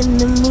me in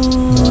the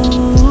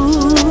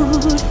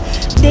mood.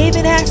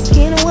 David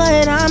asking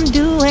what I'm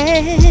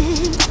doing.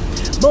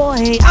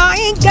 Boy, I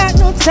ain't got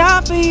no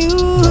time for you.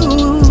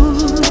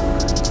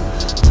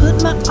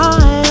 Put my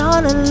eye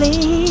on a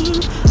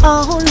link.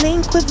 Oh,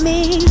 link with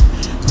me.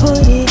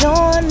 Put it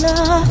on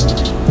the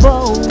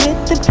bow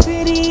with the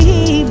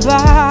pretty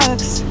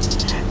box.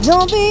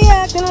 Don't be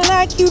acting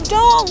like you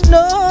don't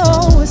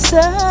know what's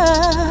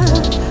up.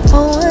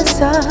 Oh, what's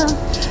up?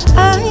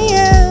 I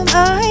am.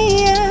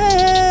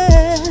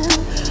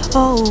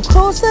 Oh,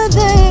 closer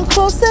than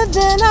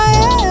I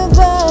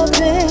ever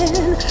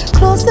been.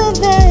 Closer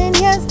than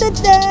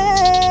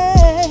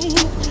yesterday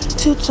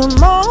to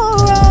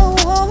tomorrow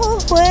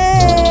always.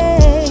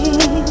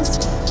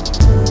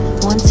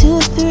 1,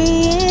 2, 3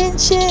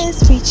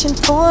 inches, reaching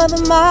for the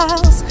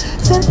miles.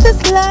 Since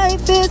this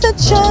life is a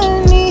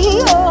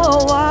journey,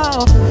 oh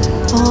wow.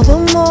 Oh, the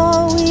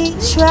more we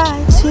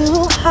try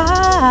to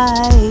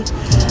hide,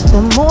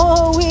 the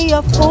more we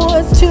are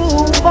forced to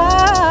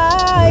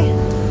buy.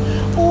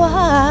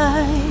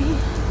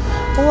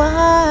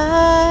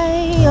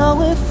 Why are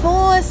we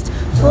forced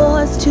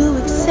to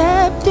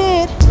accept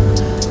it?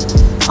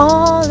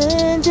 All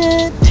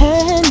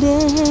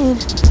independent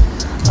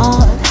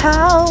on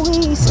how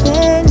we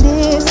spend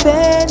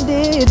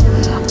it.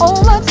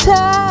 All my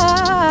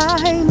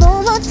time,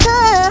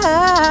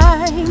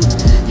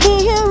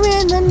 here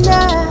in the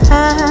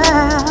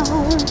now,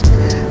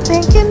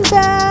 thinking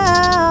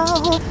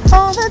about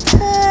all the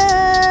time.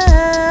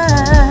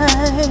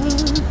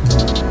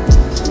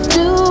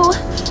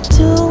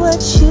 Do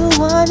what you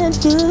wanna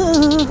do.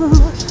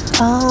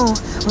 Oh,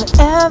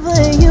 whatever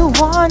you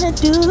wanna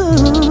do.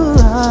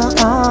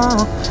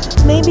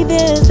 Maybe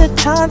there's the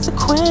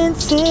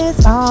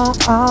consequences. I'll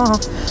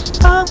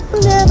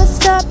never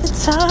stop the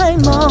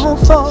time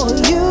for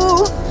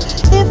you.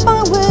 If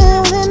I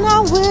will, then I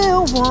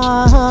will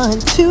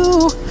want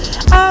to.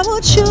 I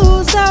will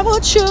choose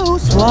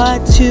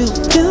what to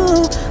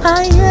do.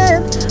 I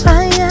am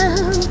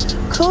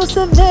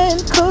closer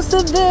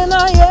than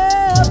I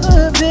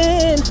ever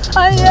been.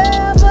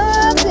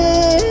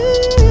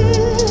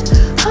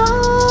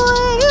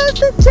 Oh,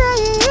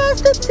 yesterday